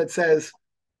basis that says,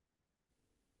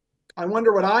 I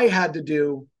wonder what I had to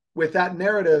do with that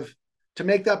narrative to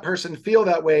make that person feel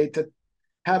that way, to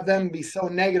have them be so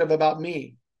negative about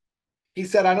me. He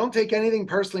said, I don't take anything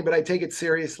personally, but I take it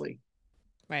seriously.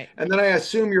 Right. And then I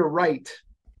assume you're right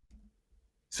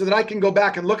so that I can go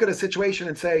back and look at a situation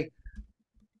and say,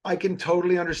 I can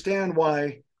totally understand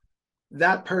why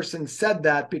that person said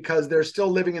that, because they're still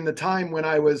living in the time when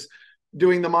I was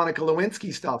doing the Monica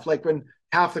Lewinsky stuff, like when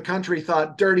half the country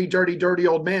thought dirty, dirty, dirty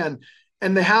old man,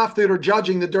 and the half that are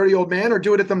judging the dirty old man are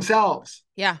doing it themselves.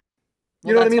 Yeah.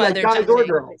 You Well, know what I that's mean? why Like they're guys or judging.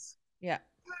 girls. Yeah.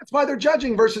 That's why they're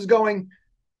judging versus going,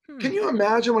 Hmm. can you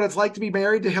imagine what it's like to be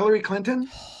married to Hillary Clinton?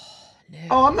 No.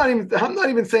 Oh, I'm not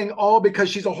even saying all because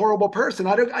she's a horrible person.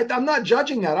 I'm not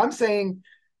judging that. I'm saying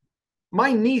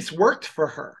my niece worked for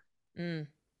her. Mm.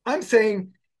 I'm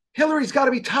saying Hillary's got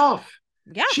to be tough.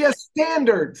 Yeah. She has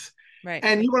standards. Right.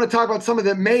 And you want to talk about someone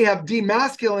that may have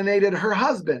demasculinated her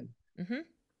husband. Mm-hmm.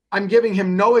 I'm giving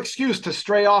him no excuse to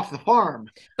stray off the farm.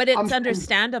 But it's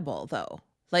understandable though.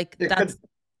 Like that's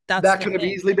that the could have thing.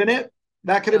 easily been it.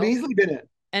 That could have easily been it.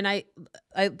 And I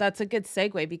that's a good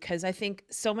segue, because I think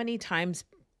so many times,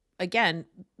 again,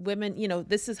 women,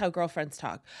 this is how girlfriends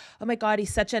talk. Oh my God,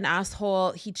 he's such an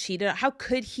asshole. He cheated. How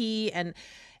could he?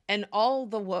 And all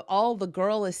the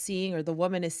girl is seeing, or the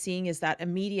woman is seeing, is that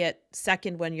immediate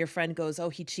second when your friend goes, oh,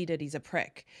 he cheated, he's a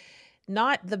prick.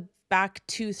 Not the back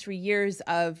 2-3 years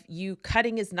of you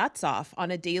cutting his nuts off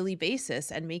on a daily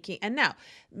basis and making, and now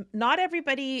not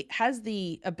everybody has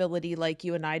the ability like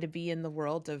you and I to be in the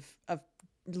world of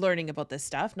learning about this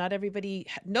stuff. Not everybody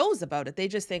knows about it. They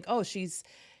just think, oh, she's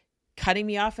cutting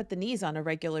me off at the knees on a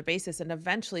regular basis. And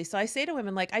eventually, so I say to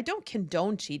women, like, I don't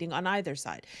condone cheating on either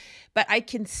side, but I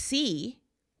can see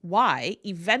why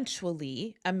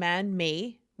eventually a man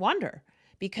may wander,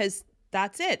 because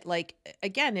that's it. Like,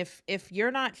 again, if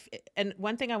you're not, and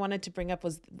one thing I wanted to bring up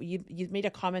was you made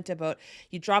a comment about,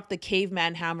 you drop the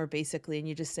caveman hammer basically, and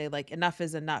you just say like, enough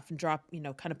is enough, and drop,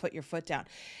 kind of put your foot down.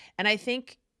 And I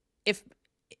think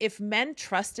if men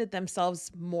trusted themselves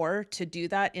more to do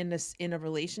that in a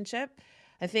relationship,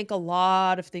 I think a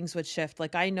lot of things would shift.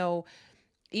 Like, I know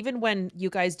even when you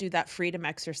guys do that freedom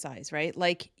exercise, right?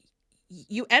 Like,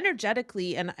 you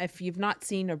energetically, and if you've not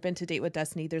seen or been to Date with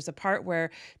Destiny, there's a part where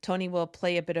Tony will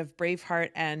play a bit of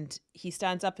Braveheart, and he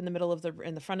stands up in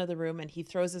the front of the room, and he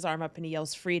throws his arm up and he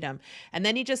yells freedom. And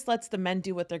then he just lets the men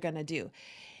do what they're going to do.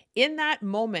 In that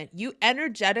moment, you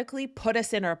energetically put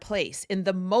us in our place in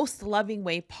the most loving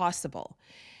way possible.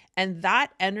 And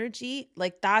that energy,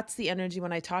 like, that's the energy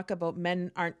when I talk about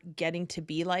men aren't getting to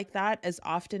be like that as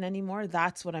often anymore.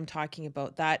 That's what I'm talking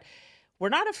about. That we're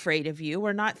not afraid of you.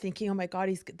 We're not thinking, oh my God,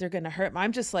 they're going to hurt me.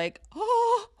 I'm just like,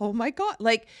 oh my God.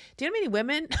 Like, do you know how many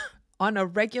women on a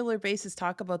regular basis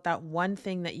talk about that one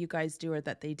thing that you guys do or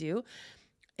that they do,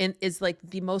 and is like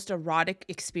the most erotic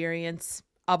experience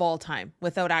of all time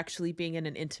without actually being in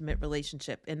an intimate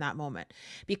relationship in that moment,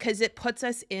 because it puts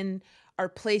us in our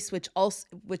place, which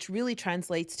really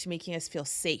translates to making us feel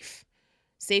safe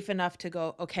enough to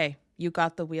go, okay, you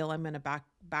got the wheel, I'm going to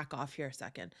back off here a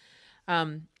second.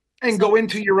 And go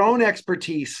into your own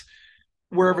expertise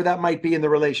wherever that might be in the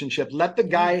relationship. Let the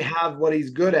guy have what he's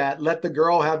good at. Let the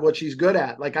girl have what she's good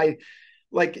at.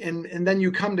 And then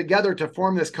you come together to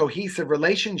form this cohesive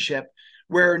relationship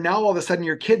where now all of a sudden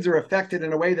your kids are affected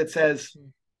in a way that says,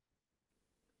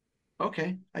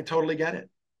 okay, I totally get it.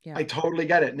 Yeah. I totally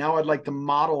get it. Now I'd like to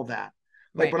model that.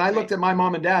 Like when I looked at my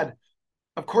mom and dad,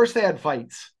 of course they had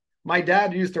fights. My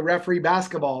dad used to referee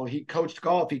basketball. He coached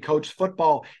golf. He coached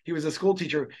football. He was a school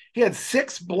teacher. He had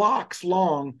 6 blocks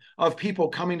long of people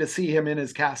coming to see him in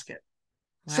his casket.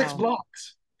 Wow. 6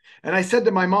 blocks. And I said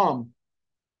to my mom,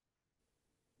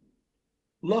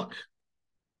 look,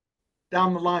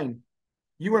 down the line,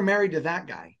 you were married to that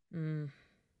guy.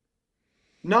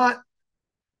 Not,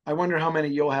 I wonder how many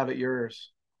you'll have at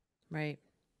yours. Right.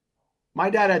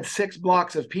 My dad had 6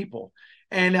 blocks of people.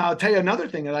 And I'll tell you another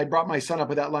thing, that I brought my son up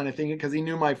with that line of thinking because he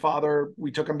knew my father.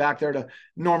 We took him back there to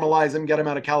normalize him, get him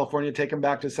out of California, take him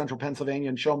back to central Pennsylvania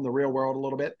and show him the real world a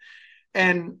little bit.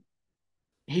 And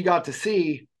he got to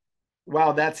see,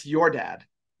 wow, that's your dad.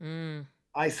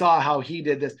 I saw how he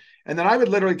did this. And then I would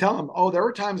literally tell him, oh, there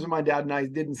were times when my dad and I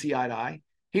didn't see eye to eye.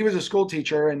 He was a school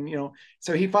teacher. And,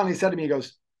 so he finally said to me, he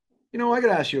goes, I got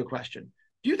to ask you a question.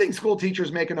 Do you think school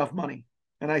teachers make enough money?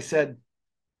 And I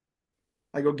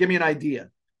go, give me an idea.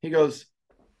 He goes,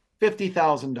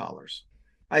 $50,000.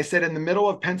 I said, in the middle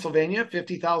of Pennsylvania,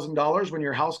 $50,000 when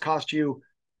your house cost you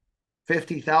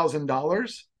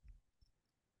 $50,000.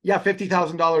 Yeah,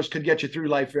 $50,000 could get you through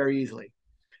life very easily.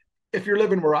 If you're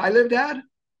living where I live, Dad,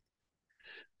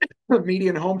 the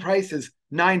median home price is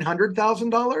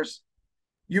 $900,000.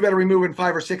 You better be moving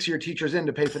 5 or 6 of your teachers in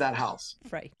to pay for that house.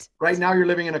 Right. Right now you're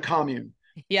living in a commune.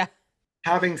 Yeah.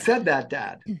 Having said that,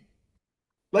 Dad,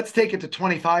 Let's take it to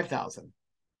 25,000.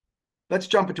 Let's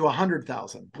jump it to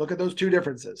 100,000. Look at those two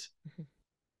differences.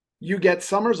 You get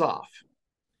summers off.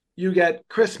 You get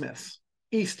Christmas,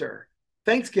 Easter,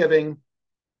 Thanksgiving,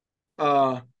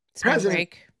 spring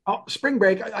break. Spring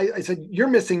break. I said, you're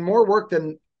missing more work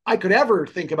than I could ever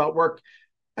think about work.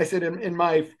 I said, in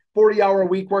my 40-hour a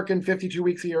week working 52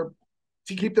 weeks a year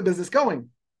to keep the business going.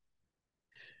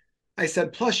 I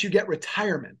said, plus you get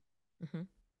retirement. Mm-hmm.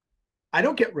 I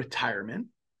don't get retirement.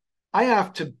 I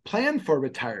have to plan for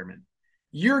retirement.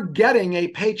 You're getting a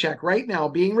paycheck right now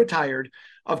being retired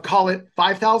of, call it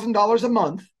 $5,000 a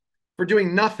month for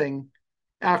doing nothing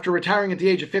after retiring at the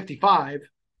age of 55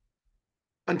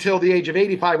 until the age of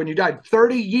 85 when you died.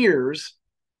 30 years,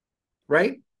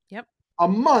 right? Yep. A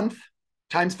month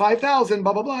times 5,000,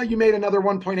 blah, blah, blah. You made another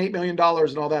 $1.8 million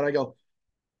and all that. I go,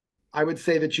 I would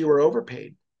say that you were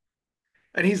overpaid.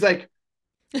 And he's like,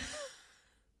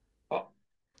 oh,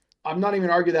 I'm not even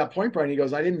arguing that point, Brian. He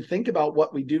goes, I didn't think about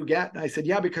what we do get. And I said,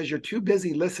 yeah, because you're too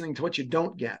busy listening to what you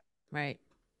don't get. Right.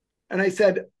 And I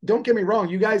said, don't get me wrong.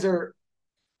 You guys are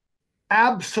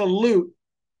absolute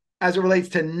as it relates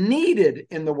to needed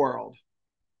in the world.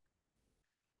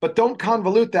 But don't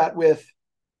convolute that with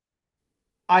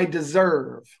I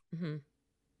deserve. Mm-hmm.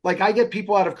 Like I get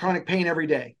people out of chronic pain every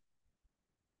day.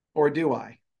 Or do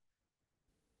I?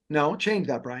 No, change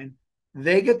that, Brian.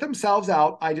 They get themselves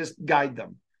out. I just guide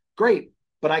them. Great.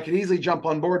 But I could easily jump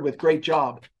on board with great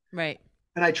job. Right.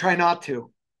 And I try not to.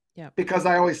 Yeah. Because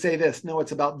I always say this, no,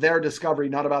 it's about their discovery,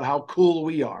 not about how cool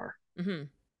we are. Mm-hmm.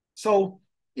 So,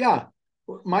 yeah,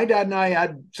 my dad and I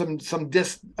had some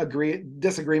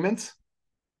disagreements.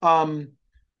 My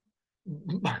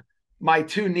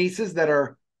two nieces that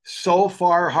are so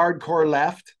far hardcore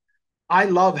left, I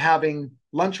love having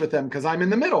lunch with them because I'm in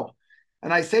the middle.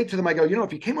 And I say to them, I go,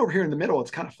 if you came over here in the middle, it's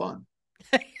kind of fun.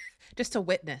 Just to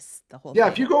witness the whole thing.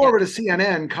 If you go over to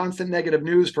CNN, constant negative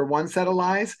news for one set of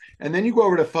lies, and then you go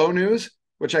over to faux news,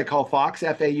 which I call Fox,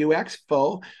 F-A-U-X,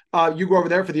 faux. You go over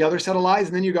there for the other set of lies,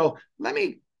 and then you go, let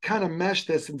me kind of mesh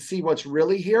this and see what's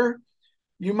really here.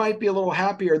 You might be a little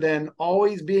happier than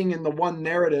always being in the one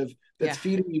narrative that's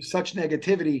feeding you such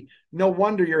negativity. No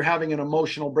wonder you're having an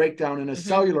emotional breakdown and a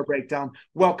cellular breakdown.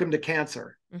 Welcome to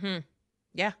cancer. Mm-hmm.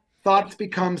 Yeah. Thoughts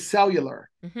become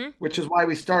cellular, which is why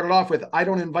we started off with, I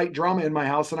don't invite drama in my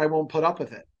house and I won't put up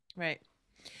with it. Right.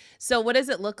 So what does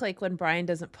it look like when Brian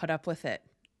doesn't put up with it?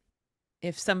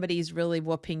 If somebody's really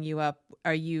whooping you up,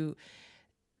 do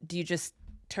you just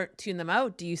tune them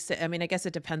out? Do you say, I mean, I guess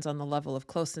it depends on the level of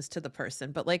closeness to the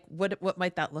person, but like, what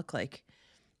might that look like?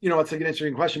 It's like an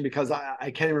interesting question because I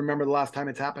can't even remember the last time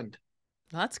it's happened.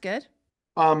 Well, that's good.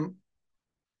 We're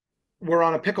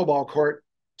on a pickleball court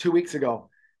 2 weeks ago.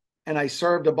 And I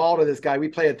served a ball to this guy. We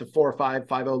play at the 4-5,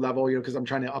 5-0 level, because I'm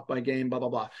trying to up my game, blah, blah,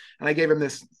 blah. And I gave him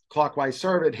this clockwise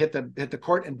serve. It hit the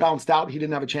court and bounced out. He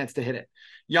didn't have a chance to hit it.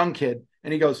 Young kid.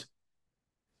 And he goes,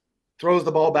 throws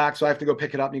the ball back. So I have to go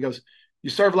pick it up. And he goes, you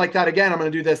serve like that again, I'm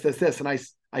going to do this, this, this. And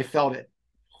I felt it.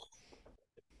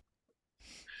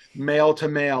 Male to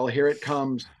male. Here it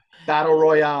comes. Battle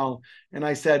Royale. And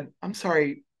I said, I'm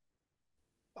sorry.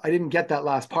 I didn't get that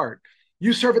last part.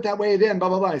 You serve it that way then, blah,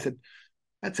 blah, blah. I said,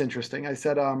 that's interesting. I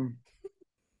said,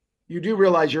 you do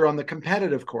realize you're on the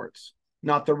competitive courts,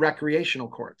 not the recreational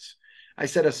courts. I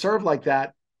said, a serve like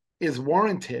that is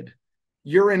warranted.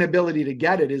 Your inability to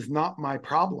get it is not my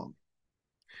problem.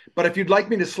 But if you'd like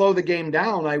me to slow the game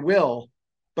down, I will.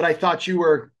 But I thought you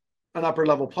were an upper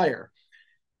level player.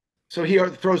 So he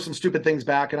throws some stupid things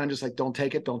back, and I'm just like, don't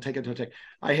take it, don't take it, don't take it.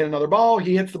 I hit another ball.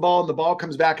 He hits the ball, and the ball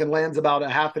comes back and lands about a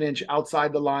half an inch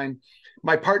outside the line.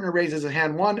 My partner raises his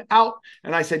hand, one, out.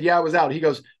 And I said, yeah, I was out. He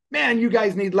goes, man, you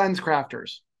guys need lens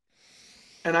crafters.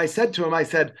 And I said to him, I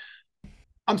said,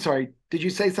 I'm sorry, did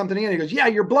you say something again? He goes, yeah,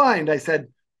 you're blind. I said,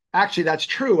 actually, that's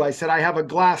true. I said, I have a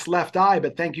glass left eye,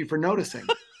 but thank you for noticing.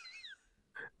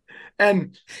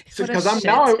 And so because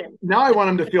now I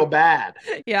want him to feel bad.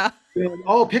 Yeah.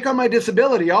 Oh, pick on my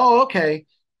disability. Oh, okay.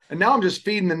 And now I'm just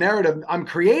feeding the narrative. I'm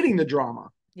creating the drama.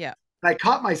 Yeah. And I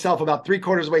caught myself about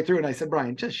 3/4 of the way through, and I said,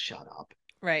 Brian, just shut up.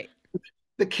 Right.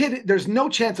 The kid, there's no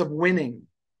chance of winning.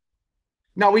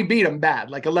 Now, we beat him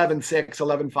bad, like 11-6,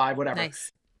 11-5, whatever.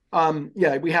 Nice.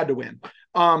 Yeah, we had to win.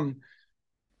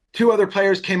 2 other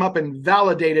players came up and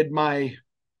validated my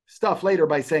stuff later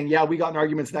by saying, yeah, we got in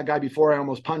arguments with that guy before. I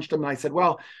almost punched him. And I said,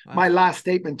 well, my last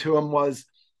statement to him was,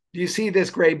 do you see this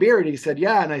gray beard? He said,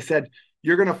 yeah. And I said,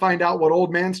 you're going to find out what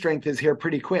old man strength is here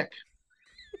pretty quick.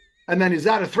 And then, is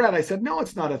that a threat? I said, no,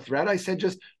 it's not a threat. I said,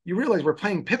 just, you realize we're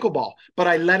playing pickleball, but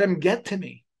I let him get to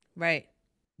me. Right.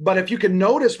 But if you can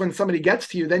notice when somebody gets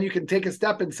to you, then you can take a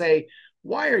step and say,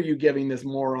 Why are you giving this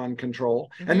moron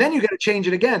control? Mm-hmm. And then you got to change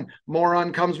it again.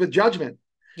 Moron comes with judgment.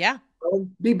 Yeah. Well,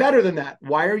 be better than that.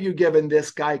 Why are you giving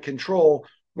this guy control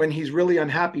when he's really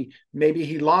unhappy? Maybe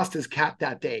he lost his cat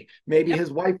that day. Maybe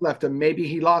his wife left him. Maybe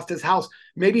he lost his house.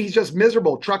 Maybe he's just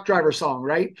miserable. Truck driver song,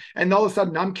 right? And all of a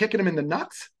sudden I'm kicking him in the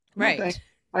nuts. Right. No,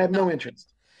 I have no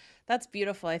interest. That's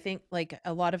beautiful. I think like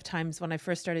a lot of times when I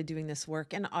first started doing this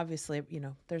work, and obviously,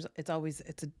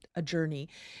 it's a journey,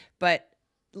 but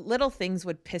little things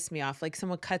would piss me off. Like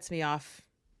someone cuts me off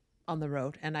on the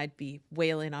road and I'd be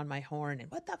wailing on my horn and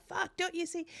what the fuck, don't you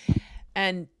see?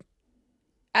 And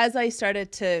as I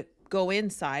started to go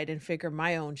inside and figure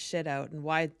my own shit out and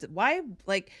why,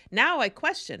 like now I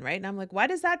question, right? And I'm like, why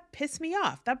does that piss me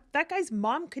off? That guy's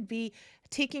mom could be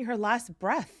taking her last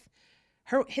breath.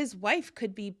 His wife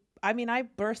could be, I mean, I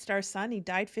birthed our son. He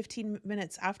died 15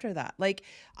 minutes after that. Like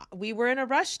we were in a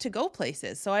rush to go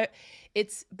places. So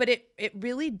it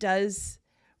really does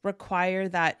require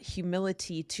that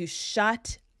humility to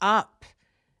shut up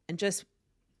and just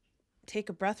take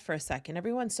a breath for a second.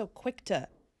 Everyone's so quick to,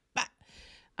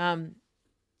 and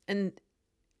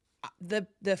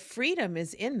the freedom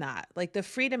is in that. Like the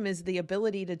freedom is the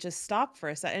ability to just stop for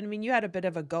a second. I mean, you had a bit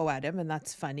of a go at him and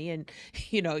that's funny. And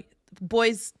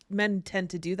men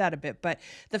tend to do that a bit, but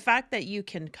the fact that you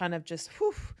can kind of just,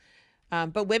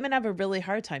 but women have a really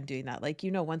hard time doing that. Like,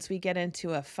 once we get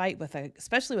into a fight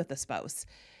especially with a spouse,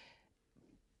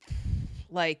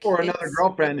 like, or another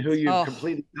girlfriend who you've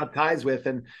completely cut ties with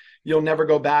and you'll never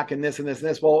go back and this and this and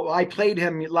this. Well, I played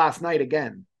him last night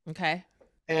again. Okay.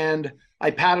 And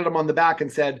I patted him on the back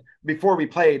and said, before we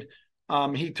played,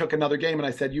 he took another game and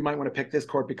I said, you might want to pick this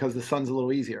court because the sun's a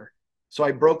little easier. So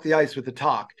I broke the ice with the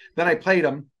talk. Then I played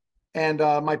him and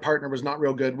my partner was not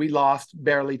real good. We lost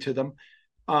barely to them.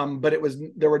 But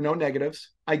there were no negatives.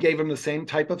 I gave him the same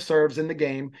type of serves in the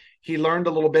game. He learned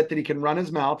a little bit that he can run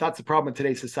his mouth. That's the problem in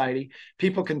today's society.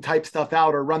 People can type stuff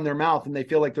out or run their mouth and they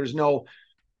feel like there's no,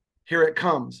 here it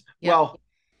comes. Yep. Well,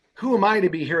 who am I to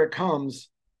be here it comes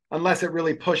unless it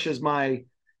really pushes my,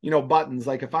 buttons.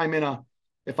 Like if I'm in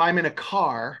a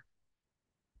car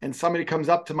and somebody comes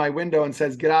up to my window and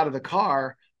says, get out of the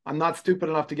car, I'm not stupid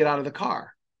enough to get out of the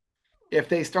car. If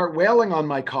they start wailing on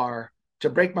my car to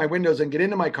break my windows and get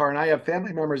into my car and I have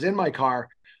family members in my car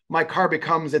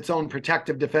becomes its own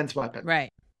protective defense weapon.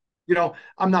 Right.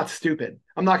 I'm not stupid.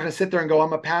 I'm not going to sit there and go,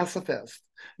 I'm a pacifist.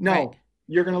 No, right.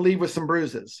 You're going to leave with some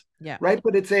bruises. Yeah. Right.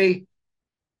 But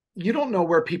you don't know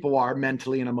where people are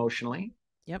mentally and emotionally.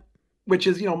 Yep. Which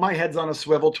is, my head's on a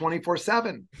swivel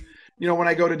 24/7. When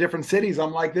I go to different cities,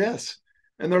 I'm like this.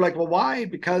 And they're like, well, why?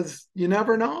 Because you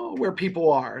never know where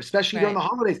people are, especially during the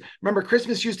holidays. Remember,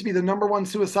 Christmas used to be the number one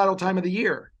suicidal time of the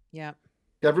year. Yeah.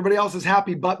 Everybody else is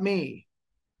happy but me.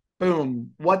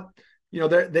 Boom. What,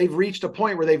 they've reached a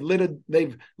point where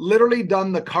they've literally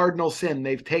done the cardinal sin.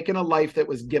 They've taken a life that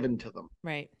was given to them.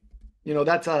 Right.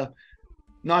 That's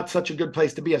not such a good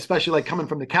place to be, especially like coming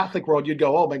from the Catholic world. You'd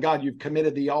go, oh my God, you've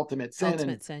committed the ultimate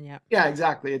sin. Sin, yeah. Yeah,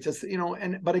 exactly. It's just,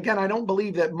 but again, I don't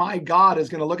believe that my God is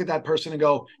going to look at that person and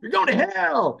go, you're going to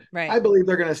hell. Right. I believe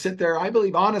they're going to sit there. I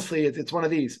believe, honestly, it's one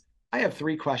of these. I have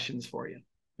 3 questions for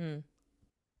you.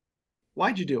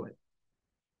 Why'd you do it?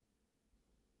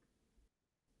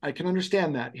 I can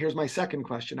understand that. Here's my second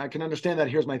question. I can understand that.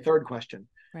 Here's my third question.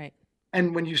 Right.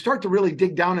 And when you start to really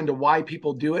dig down into why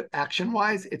people do it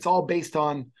action-wise, it's all based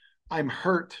on I'm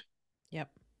hurt. Yep.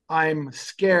 I'm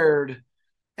scared.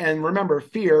 And remember,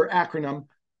 fear, acronym,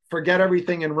 forget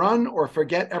everything and run or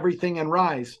forget everything and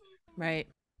rise. Right.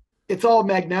 It's all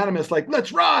magnanimous, like,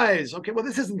 let's rise. Okay, well,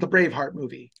 this isn't the Braveheart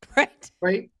movie. Right.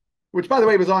 Right? Which, by the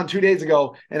way, was on 2 days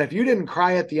ago. And if you didn't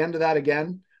cry at the end of that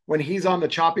again, when he's on the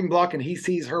chopping block and he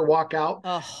sees her walk out,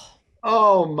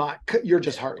 oh my, you're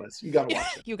just heartless. You got to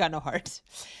watch it. You got no heart.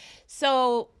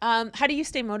 So how do you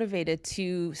stay motivated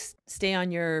to stay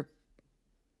on your,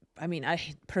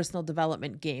 personal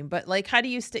development game, but like, how do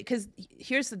you stay? Because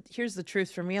here's the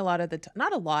truth for me. A lot of the time,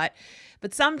 not a lot,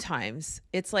 but sometimes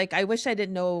it's like, I wish I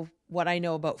didn't know what I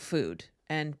know about food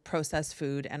and processed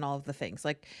food and all of the things.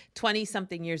 Like 20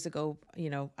 something years ago,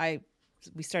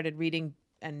 we started reading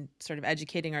and sort of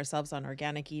educating ourselves on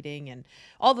organic eating and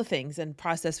all the things, and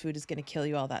processed food is going to kill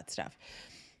you, all that stuff.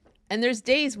 And there's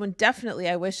days when definitely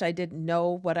I wish I didn't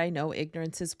know what I know.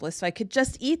 Ignorance is bliss. So I could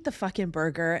just eat the fucking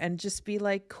burger and just be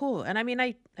like, cool. And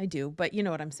I do, but you know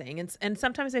what I'm saying? And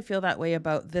sometimes I feel that way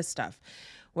about this stuff,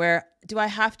 where do I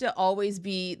have to always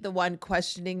be the one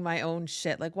questioning my own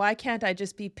shit? Like, why can't I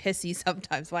just be pissy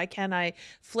sometimes? Why can't I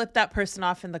flip that person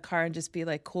off in the car and just be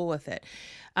like cool with it?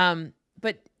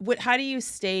 But how do you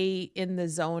stay in the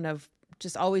zone of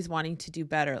just always wanting to do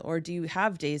better? Or do you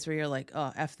have days where you're like,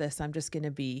 oh, F this, I'm just going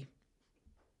to be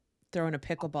throwing a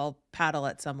pickleball paddle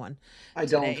at someone I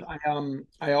don't. today?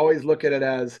 I always look at it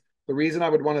as the reason I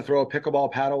would want to throw a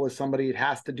pickleball paddle with somebody, it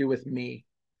has to do with me.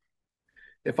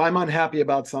 If I'm unhappy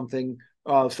about something,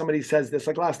 somebody says this,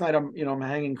 like last night, I'm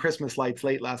hanging Christmas lights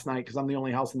late last night because I'm the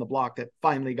only house in the block that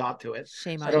finally got to it.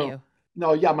 Shame I on don't know. you.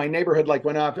 No, yeah, my neighborhood like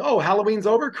went off. Oh, Halloween's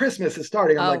over, Christmas is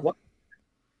starting. I'm like, Oh, what?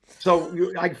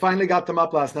 So I finally got them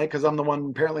up last night because I'm the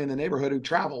one apparently in the neighborhood who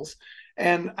travels.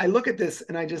 And I look at this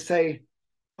and I just say,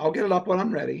 I'll get it up when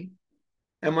I'm ready.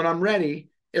 And when I'm ready,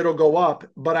 it'll go up.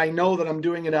 But I know that I'm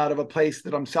doing it out of a place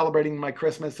that I'm celebrating my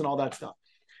Christmas and all that stuff.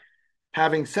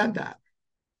 Having said that,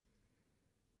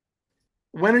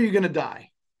 when are you going to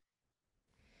die?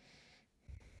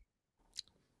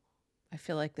 I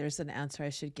feel like there's an answer I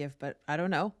should give, but I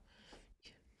don't know.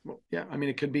 Well, yeah, I mean,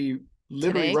 it could be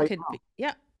literally Today right could now. be,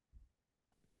 yeah,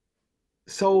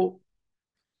 So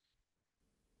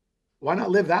why not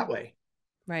live that way?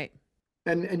 right.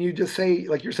 And you just say,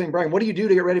 like you're saying, Brian, what do you do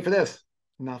to get ready for this?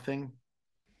 Nothing.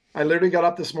 I literally got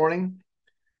up this morning.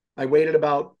 I waited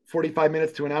about 45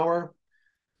 minutes to an hour,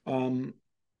 um,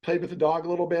 played with the dog a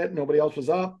little bit. Nobody else was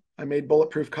up. I made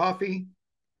bulletproof coffee,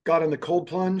 got in the cold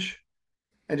plunge,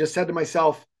 and just said to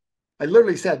myself, I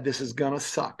literally said, this is going to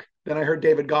suck. Then I heard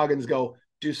David Goggins go,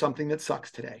 do something that sucks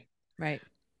today. Right.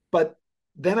 But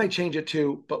then I change it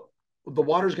to, but the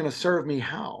water's going to serve me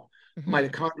how? Mm-hmm.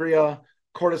 Mitochondria,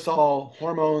 cortisol,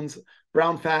 hormones,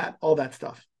 brown fat, all that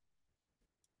stuff.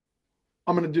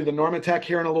 I'm going to do the Normatec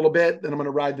here in a little bit. Then I'm going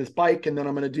to ride this bike. And then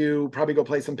I'm going to probably go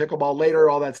play some pickleball later,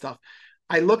 all that stuff.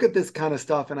 I look at this kind of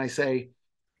stuff and I say,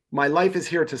 my life is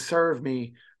here to serve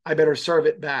me. I better serve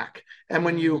it back. And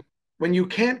when you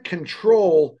can't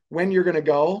control when you're going to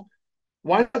go,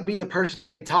 why not be the person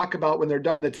they talk about when they're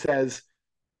done that says,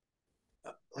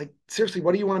 like, seriously,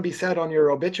 what do you want to be said on your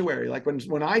obituary? Like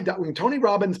when Tony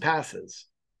Robbins passes,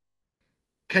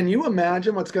 can you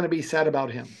imagine what's going to be said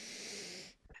about him?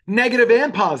 Negative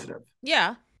and positive.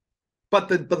 Yeah. But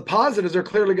the positives are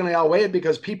clearly going to outweigh it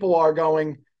because people are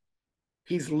going,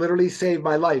 he's literally saved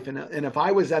my life. And if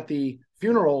I was at the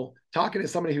funeral talking to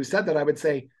somebody who said that, I would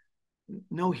say,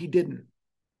 no, he didn't.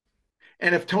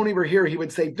 And if Tony were here, he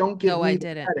would say, don't give No, me I the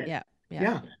didn't. credit. Yeah. Yeah.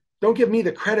 Yeah. Don't give me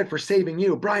the credit for saving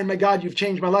you. Brian, my God, you've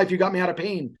changed my life. You got me out of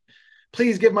pain.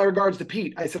 Please give my regards to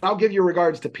Pete. I said, I'll give your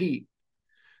regards to Pete.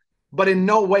 But in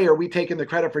no way are we taking the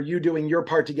credit for you doing your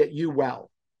part to get you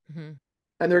well. Mm-hmm.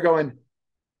 And they're going,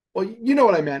 well, you know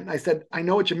what I meant. And I said, I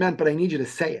know what you meant, but I need you to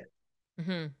say it.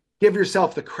 Mm-hmm. Give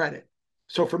yourself the credit.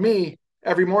 So for me,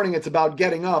 every morning it's about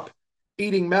getting up,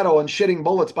 eating metal and shitting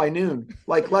bullets by noon.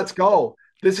 Like, let's go.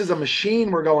 This is a machine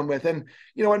we're going with. And,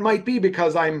 it might be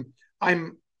because I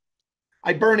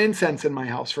burn incense in my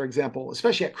house, for example,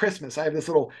 especially at Christmas. I have this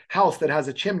little house that has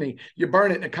a chimney. You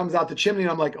burn it and it comes out the chimney.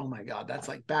 And I'm like, oh my God, that's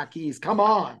like back east. Come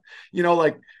on.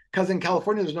 Because in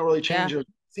California, there's no really change of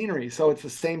scenery. So it's the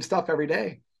same stuff every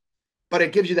day. But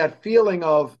it gives you that feeling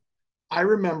of, I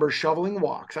remember shoveling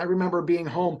walks. I remember being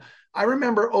home. I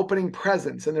remember opening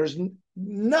presents. And there's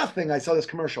nothing, I saw this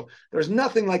commercial. There's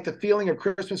nothing like the feeling of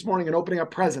Christmas morning and opening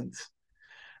up presents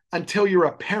until you're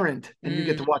a parent and you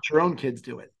get to watch your own kids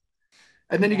do it.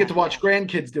 And then you get to watch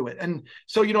grandkids do it. And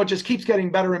so, it just keeps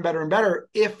getting better and better and better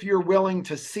if you're willing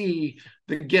to see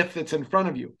the gift that's in front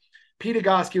of you. Pete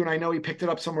Egosky, and I know he picked it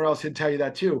up somewhere else, he'd tell you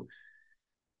that too.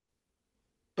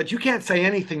 But you can't say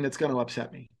anything that's going to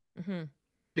upset me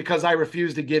because I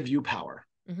refuse to give you power.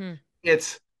 Mm-hmm.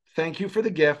 It's thank you for the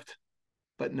gift,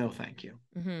 but no thank you.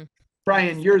 Mm-hmm.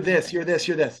 Brian, you're this, you're this,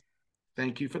 you're this.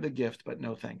 Thank you for the gift, but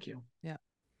no thank you. Yeah.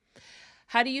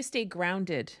 How do you stay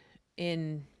grounded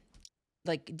in...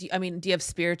 Like, do you have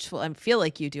spiritual, I feel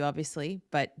like you do, obviously,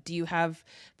 but do you have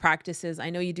practices?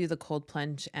 I know you do the cold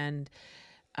plunge and,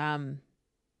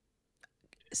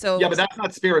 so. Yeah, but that's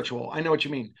not spiritual. I know what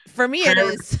you mean. For me, it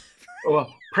is.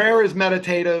 Well, prayer is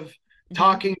meditative.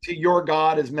 Talking to your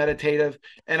God is meditative.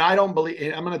 And I don't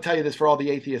believe, I'm going to tell you this for all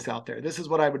the atheists out there. This is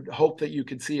what I would hope that you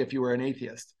could see if you were an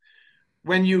atheist.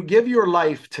 When you give your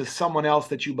life to someone else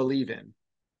that you believe in,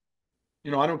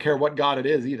 I don't care what God it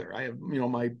is either. I have,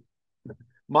 my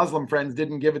Muslim friends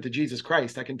didn't give it to Jesus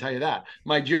Christ. I can tell you that.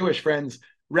 My Jewish friends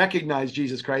recognize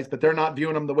Jesus Christ, but they're not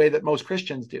viewing him the way that most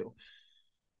Christians do.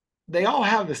 They all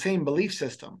have the same belief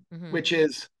system, which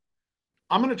is,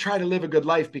 I'm going to try to live a good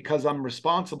life because I'm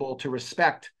responsible to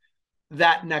respect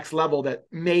that next level that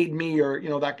made me, or,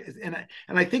 that. And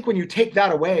I think when you take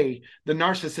that away, the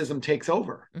narcissism takes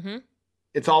over. Mm-hmm.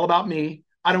 It's all about me.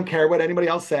 I don't care what anybody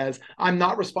else says. I'm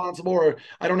not responsible, or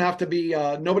I don't have to be,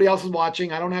 nobody else is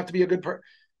watching. I don't have to be a good person.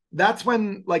 that's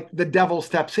when like the devil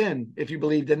steps in, if you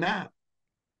believed in that,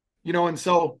 and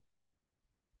so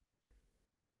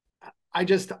I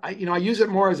use it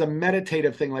more as a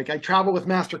meditative thing. Like I travel with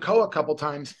Master Ko a couple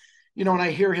times, and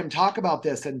I hear him talk about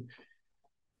this, and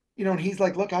and he's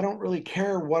like, look, I don't really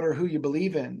care what or who you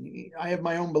believe in. I have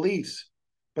my own beliefs.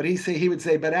 But he would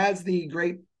say, but as the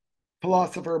great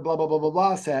philosopher, blah, blah, blah, blah,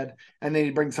 blah said, and then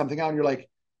he'd bring something out and you're like,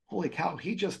 holy cow,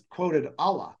 he just quoted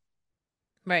Allah.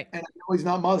 Right. And I know he's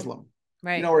not Muslim.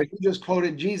 Right. Or he just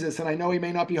quoted Jesus, and I know he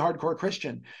may not be hardcore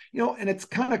Christian. And it's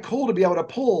kind of cool to be able to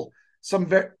pull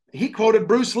he quoted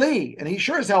Bruce Lee, and he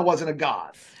sure as hell wasn't a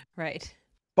god. Right.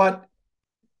 But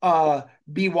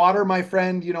be water, my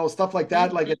friend, stuff like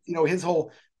that. Like, his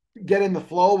whole get in the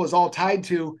flow was all tied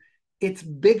to, it's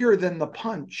bigger than the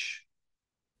punch.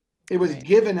 It was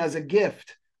given as a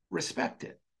gift. Respect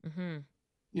it.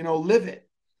 Live it.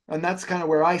 And that's kind of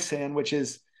where I stand, which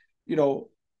is,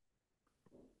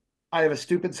 I have a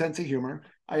stupid sense of humor.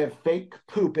 I have fake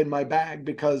poop in my bag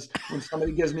because when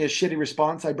somebody gives me a shitty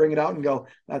response, I bring it out and go,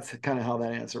 that's kind of how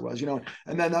that answer was,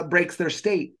 and then that breaks their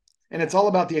state. And it's all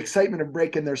about the excitement of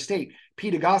breaking their state.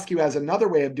 Pete Egoscue has another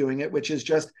way of doing it, which is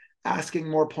just asking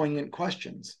more poignant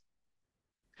questions.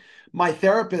 My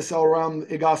therapists around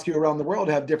Egoscue around the world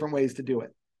have different ways to do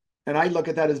it. And I look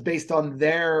at that as based on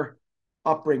their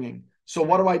upbringing. So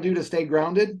what do I do to stay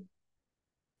grounded?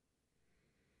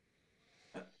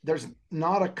 There's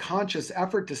not a conscious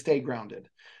effort to stay grounded.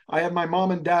 I have my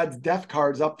mom and dad's death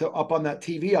cards up on that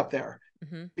TV up there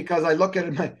because I look at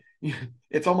it,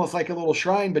 it's almost like a little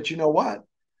shrine, but you know what?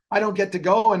 I don't get to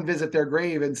go and visit their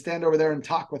grave and stand over there and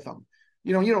talk with them.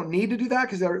 You don't need to do that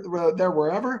because they're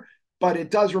wherever, but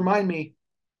it does remind me,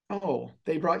 oh,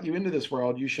 they brought you into this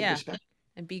world. You should respect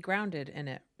and be grounded in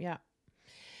it. Yeah.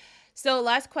 So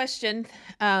last question.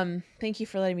 Thank you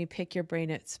for letting me pick your brain.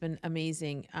 It's been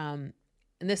amazing. And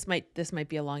this might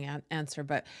be a long answer,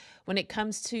 but when it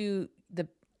comes to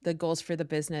the goals for the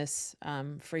business,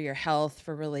 for your health,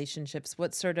 for relationships,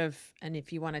 what sort of, and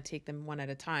if you want to take them one at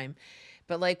a time,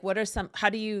 but like, what sort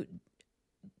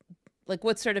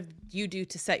of you do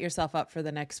to set yourself up for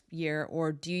the next year?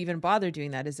 Or do you even bother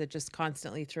doing that? Is it just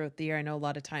constantly throughout the year? I know a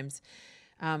lot of times,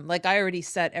 like I already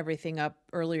set everything up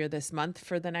earlier this month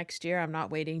for the next year. I'm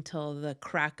not waiting till the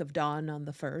crack of dawn on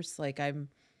the 1st. Like I've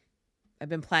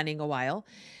been planning a while.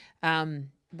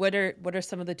 What are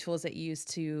some of the tools that you use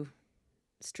to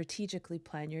strategically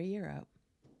plan your year out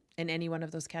in any one of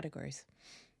those categories?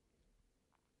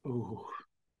 Ooh.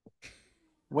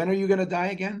 When are you going to die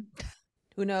again?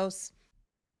 Who knows?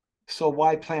 So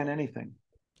why plan anything?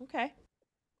 Okay.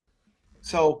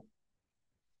 So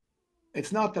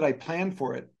it's not that I plan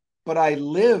for it, but I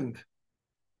live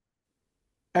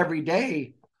every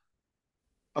day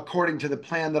according to the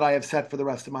plan that I have set for the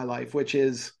rest of my life, which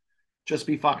is just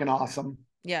be fucking awesome.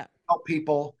 Yeah. Help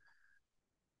people.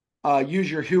 Use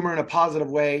your humor in a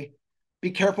positive way. Be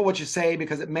careful what you say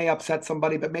because it may upset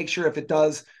somebody, but make sure if it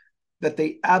does that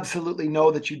they absolutely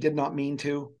know that you did not mean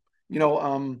to.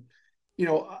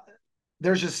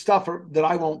 There's just stuff that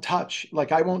I won't touch.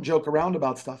 Like I won't joke around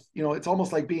about stuff. It's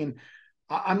almost like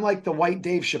I'm like the white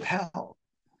Dave Chappelle.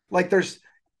 Like there's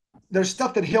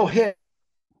stuff that he'll hit.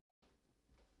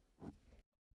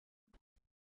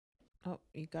 Oh,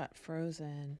 you got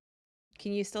frozen.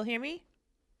 Can you still hear me?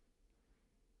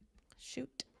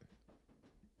 Shoot.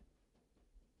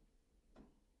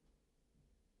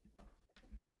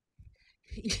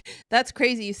 That's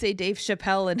crazy. You say Dave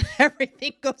Chappelle and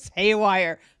everything goes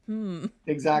haywire.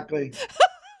 Exactly.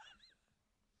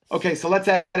 Okay, so let's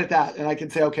edit that. And I can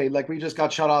say, okay, like we just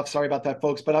got shut off. Sorry about that,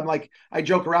 folks. But I'm like, I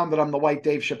joke around that I'm the white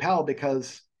Dave Chappelle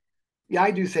because, yeah, I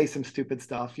do say some stupid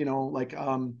stuff, like,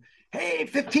 hey,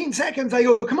 15 seconds. I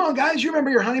go, come on, guys, you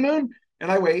remember your honeymoon?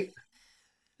 And I wait.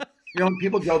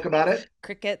 People joke about it.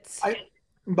 Crickets.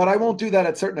 But I won't do that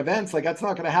at certain events. Like that's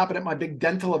not going to happen at my big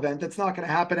dental event. That's not going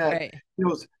to happen at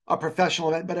a professional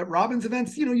event. But at Robin's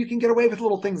events, you can get away with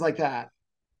little things like that.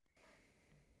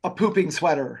 A pooping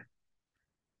sweater.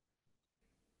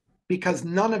 Because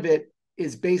none of it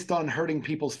is based on hurting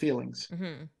people's feelings.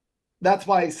 That's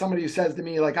why somebody who says to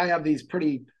me, like, I have these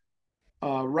pretty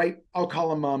I'll call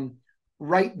them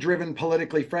right-driven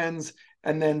politically friends,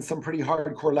 and then some pretty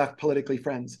hardcore left politically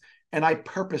friends. And I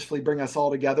purposefully bring us all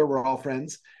together. We're all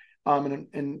friends.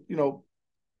 And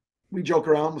we joke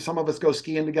around. Some of us go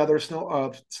skiing together,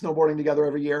 snowboarding together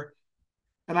every year.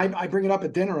 And I bring it up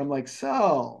at dinner. I'm like,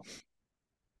 so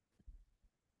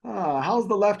how's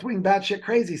the left-wing batshit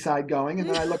crazy side going? And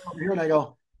then I look over here and I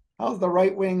go, how's the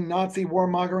right-wing Nazi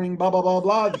warmongering, blah, blah, blah,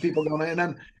 blah, the people going?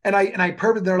 And I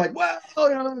purpose, they're like, well,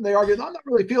 they argue, I don't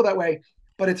really feel that way.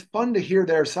 But it's fun to hear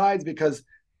their sides because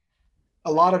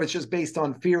a lot of it's just based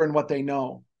on fear and what they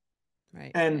know.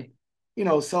 Right. And,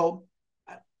 so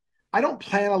I don't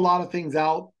plan a lot of things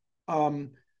out.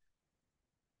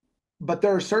 But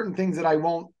there are certain things that I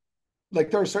won't,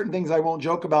 like, there are certain things I won't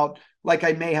joke about, like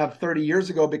I may have 30 years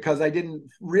ago, because I didn't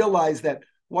realize that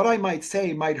what I might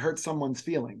say might hurt someone's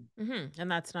feeling.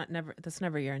 And that's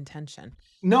never your intention.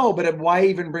 No, but why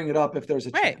even bring it up if there's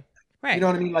a chance? Right. You know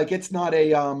what I mean? Like, it's not back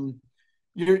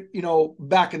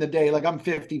in the day, like I'm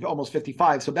 50, almost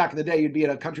 55. So back in the day, you'd be at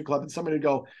a country club and somebody would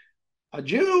go, a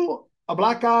Jew, a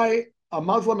black guy, a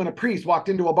Muslim, and a priest walked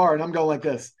into a bar, and I'm going like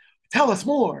this. Tell us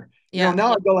more. Yeah.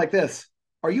 Now I go like this.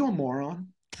 Are you a moron?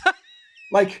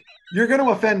 Like, you're going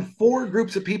to offend 4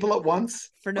 groups of people at once?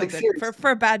 For no like, good,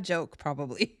 for a bad joke,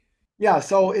 probably. Yeah.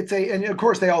 So and of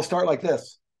course they all start like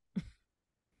this.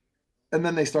 And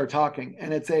then they start talking.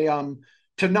 And it's to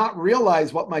not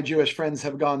realize what my Jewish friends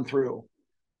have gone through,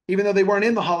 even though they weren't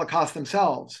in the Holocaust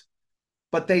themselves,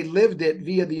 but they lived it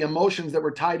via the emotions that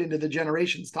were tied into the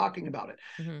generations talking about it.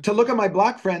 Mm-hmm. To look at my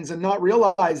black friends and not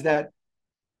realize that,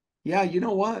 yeah, you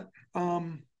know what?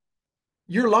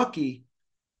 You're lucky,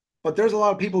 but there's a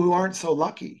lot of people who aren't so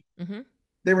lucky. Mm-hmm.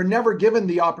 They were never given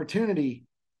the opportunity.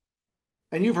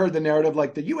 And you've heard the narrative,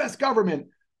 like the US government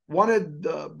wanted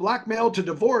the black male to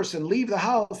divorce and leave the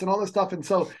house and all this stuff. And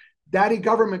so daddy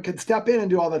government could step in and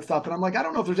do all that stuff. And I'm like, I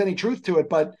don't know if there's any truth to it,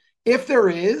 but if there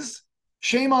is,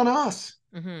 shame on us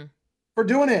for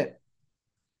doing it.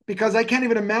 Because I can't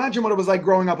even imagine what it was like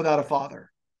growing up without a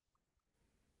father.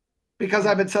 Because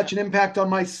I've had such an impact on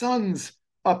my son's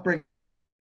upbringing.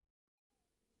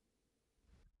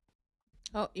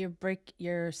 Oh,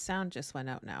 your sound just went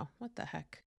out now. What the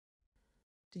heck?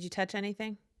 Did you touch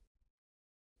anything?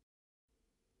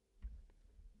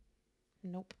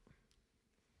 Nope.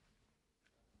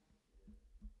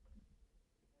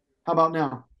 How about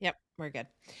now? Yep, we're good.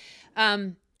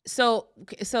 So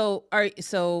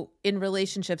in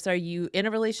relationships, are you in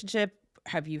a relationship?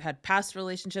 Have you had past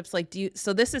relationships? Like,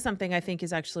 so this is something I think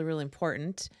is actually really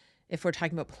important if we're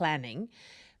talking about planning.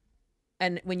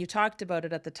 And when you talked about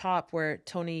it at the top, where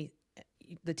Tony,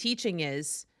 the teaching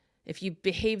is, if you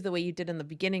behave the way you did in the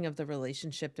beginning of the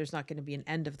relationship, there's not going to be an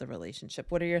end of the relationship.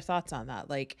 What are your thoughts on that?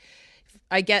 Like,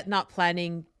 I get not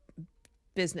planning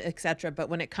business, etc., but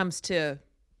when it comes to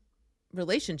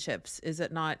relationships, is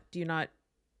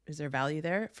there value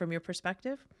there from your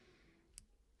perspective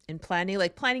in planning,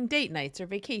 like planning date nights or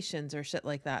vacations or shit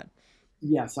like that?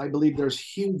 Yes, I believe there's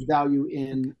huge value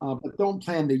in, but don't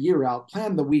plan the year out,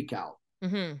 plan the week out.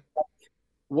 Mm-hmm.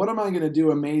 What am I going to do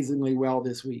amazingly well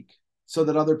this week so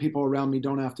that other people around me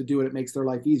don't have to do it? It makes their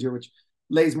life easier, which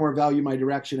lays more value my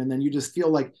direction. And then you just feel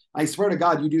like, I swear to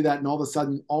God, you do that, and all of a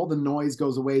sudden all the noise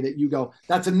goes away that you go,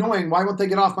 that's annoying. Why won't they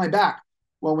get off my back?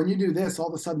 Well, when you do this, all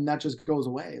of a sudden that just goes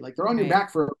away. Like, they're on your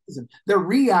back for a reason. They're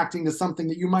reacting to something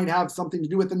that you might have something to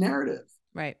do with the narrative.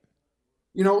 Right.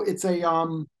 It's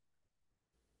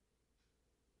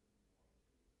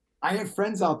I have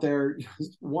friends out there,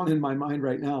 one in my mind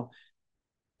right now.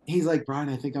 He's like, Brian,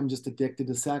 I think I'm just addicted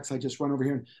to sex. I just run over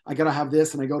here and I got to have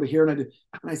this, and I go to here and I do.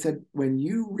 And I said, when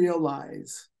you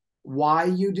realize why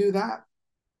you do that,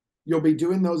 you'll be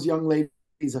doing those young ladies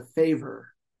a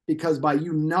favor, because by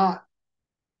you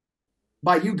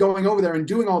going over there and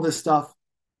doing all this stuff,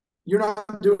 you're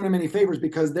not doing them any favors,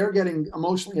 because they're getting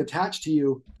emotionally attached to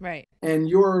you. Right. And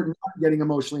you're not getting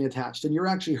emotionally attached, and you're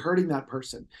actually hurting that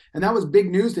person. And that was big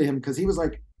news to him, because he was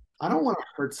like, I don't want to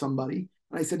hurt somebody.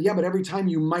 And I said, yeah, but every time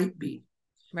you might be.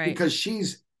 Right. Because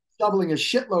she's shoveling a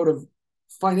shitload of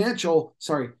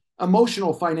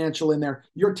emotional financial in there.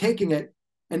 You're taking it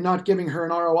and not giving her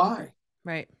an ROI.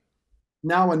 Right.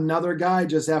 Now another guy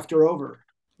just after over.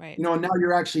 Right. And now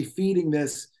you're actually feeding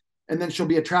this, and then she'll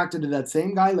be attracted to that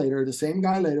same guy later, the same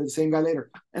guy later, the same guy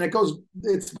later. And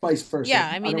it's vice versa.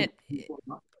 Yeah, I mean,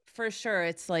 for sure.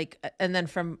 It's like, and then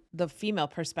from the female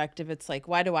perspective, it's like,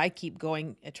 why do I keep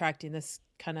attracting this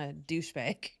kind of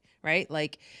douchebag, right?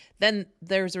 Like, then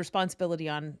there's a responsibility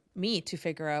on me to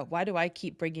figure out, why do I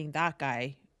keep bringing that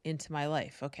guy into my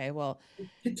life? Okay, well,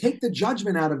 take the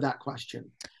judgment out of that question.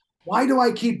 Why do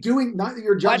I keep doing, not that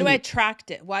you're judging? Why do I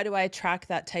attract it? Why do I attract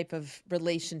that type of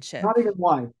relationship? Not even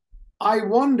why. I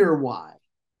wonder why.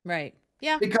 Right.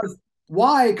 Yeah. Because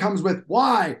why comes with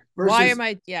why versus why am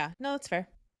I? Yeah. No, that's fair.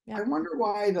 Yeah. I wonder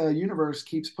why the universe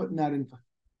keeps putting that in.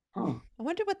 I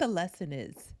wonder what the lesson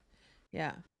is.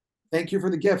 Yeah. Thank you for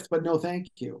the gift, but no thank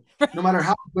you. No matter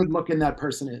how good looking that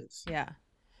person is. Yeah.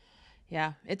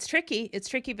 Yeah. It's tricky. It's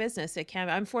tricky business.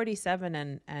 I'm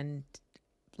 47, and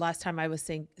last time I was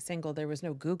single, there was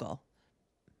no Google.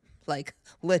 Like,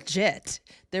 legit.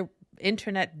 The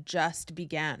internet just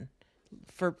began.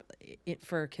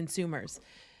 for consumers.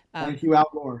 Thank you, Al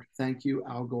Gore. Thank you,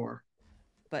 Al Gore.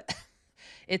 But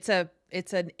it's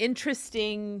an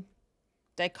interesting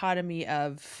dichotomy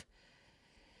of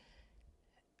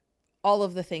all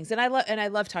of the things. And I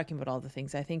love talking about all the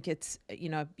things. I think it's,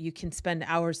 you can spend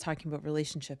hours talking about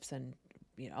relationships and,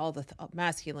 all the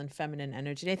masculine, feminine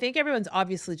energy. And I think everyone's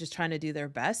obviously just trying to do their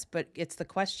best, but it's the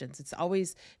questions. It's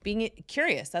always being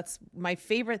curious. That's my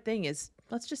favorite thing is,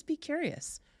 let's just be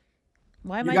curious.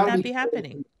 Why might that be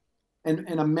happening?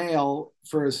 And a male,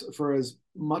 for as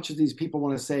much as these people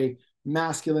want to say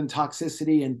masculine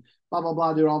toxicity and blah, blah,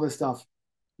 blah, doing all this stuff,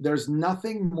 there's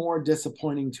nothing more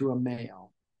disappointing to a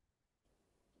male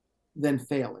than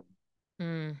failing.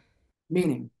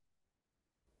 Meaning,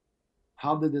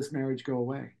 how did this marriage go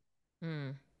away?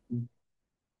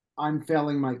 I'm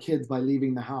failing my kids by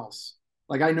leaving the house.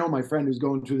 Like, I know my friend who's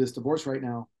going through this divorce right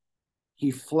now.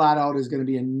 He flat out is going to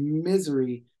be in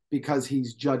misery because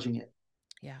he's judging it.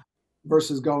 Yeah.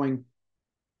 Versus going,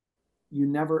 you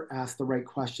never asked the right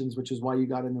questions, which is why you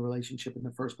got in the relationship in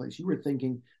the first place. You were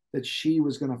thinking that she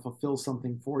was going to fulfill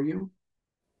something for you,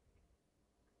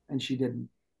 and she didn't.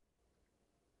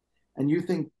 And you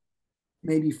think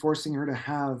maybe forcing her to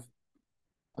have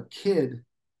a kid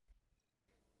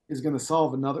is going to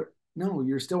solve another. No,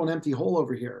 you're still an empty hole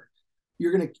over here.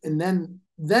 You're going to, and then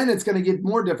it's going to get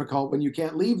more difficult when you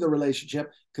can't leave the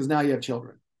relationship because now you have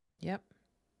children. Yep.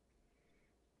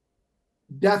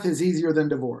 Death is easier than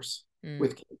divorce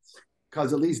with kids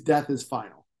because at least death is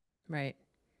final. Right.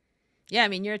 Yeah. I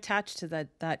mean, you're attached to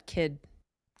that kid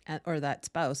or that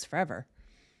spouse forever,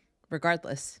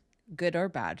 regardless, good or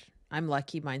bad. I'm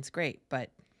lucky. Mine's great,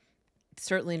 but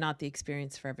certainly not the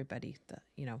experience for everybody that,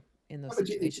 in those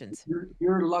situations.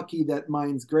 You're lucky that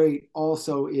mine's great.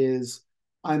 Also is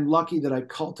I'm lucky that I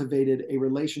cultivated a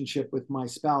relationship with my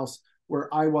spouse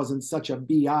where I wasn't such a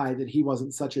BI that he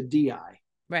wasn't such a DI.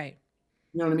 Right.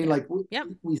 You know what I mean? Like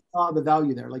we saw the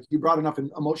value there. Like you brought enough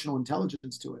emotional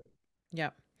intelligence to it. Yeah.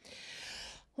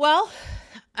 Well,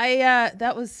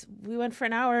 we went for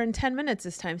an hour and 10 minutes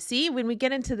this time. See, when we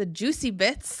get into the juicy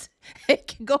bits, it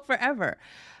can go forever.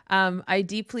 I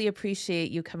deeply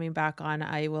appreciate you coming back on.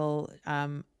 I will, I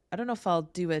don't know if I'll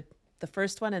do the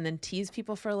first one and then tease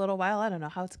people for a little while. I don't know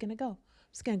how it's going to go. I'm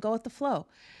just going to go with the flow.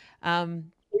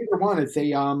 Either one, it's a,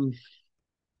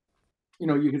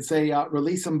 you could say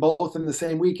release them both in the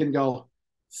same week and go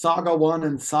Saga 1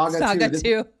 and Saga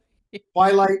 2.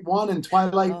 Twilight 1 and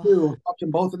Twilight 2. Watch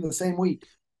them both in the same week.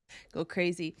 Go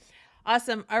crazy.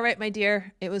 Awesome. All right, my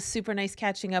dear. It was super nice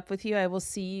catching up with you. I will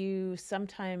see you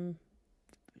sometime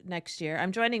next year.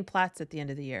 I'm joining Platts at the end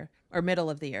of the year or middle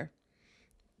of the year.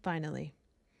 Finally.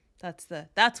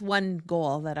 That's one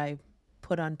goal that I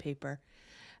put on paper.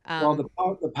 Well,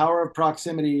 the power of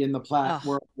proximity in the Platt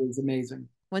world is amazing.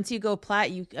 Once you go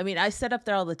Platt, I set up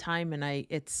there all the time and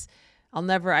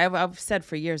I've said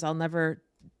for years, I'll never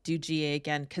do GA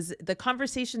again because the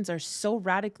conversations are so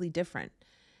radically different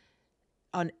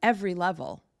on every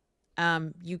level.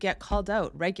 You get called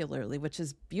out regularly, which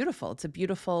is beautiful. It's a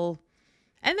beautiful,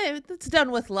 and it's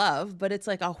done with love, but it's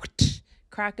like a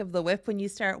crack of the whip when you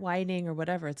start whining or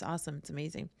whatever. It's awesome. It's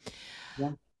amazing.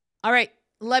 Yeah. All right.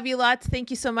 Love you lots. Thank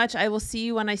you so much. I will see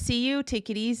you when I see you. Take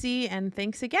it easy. And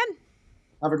thanks again.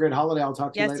 Have a great holiday. I'll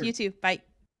talk to you later. Yes, you too. Bye.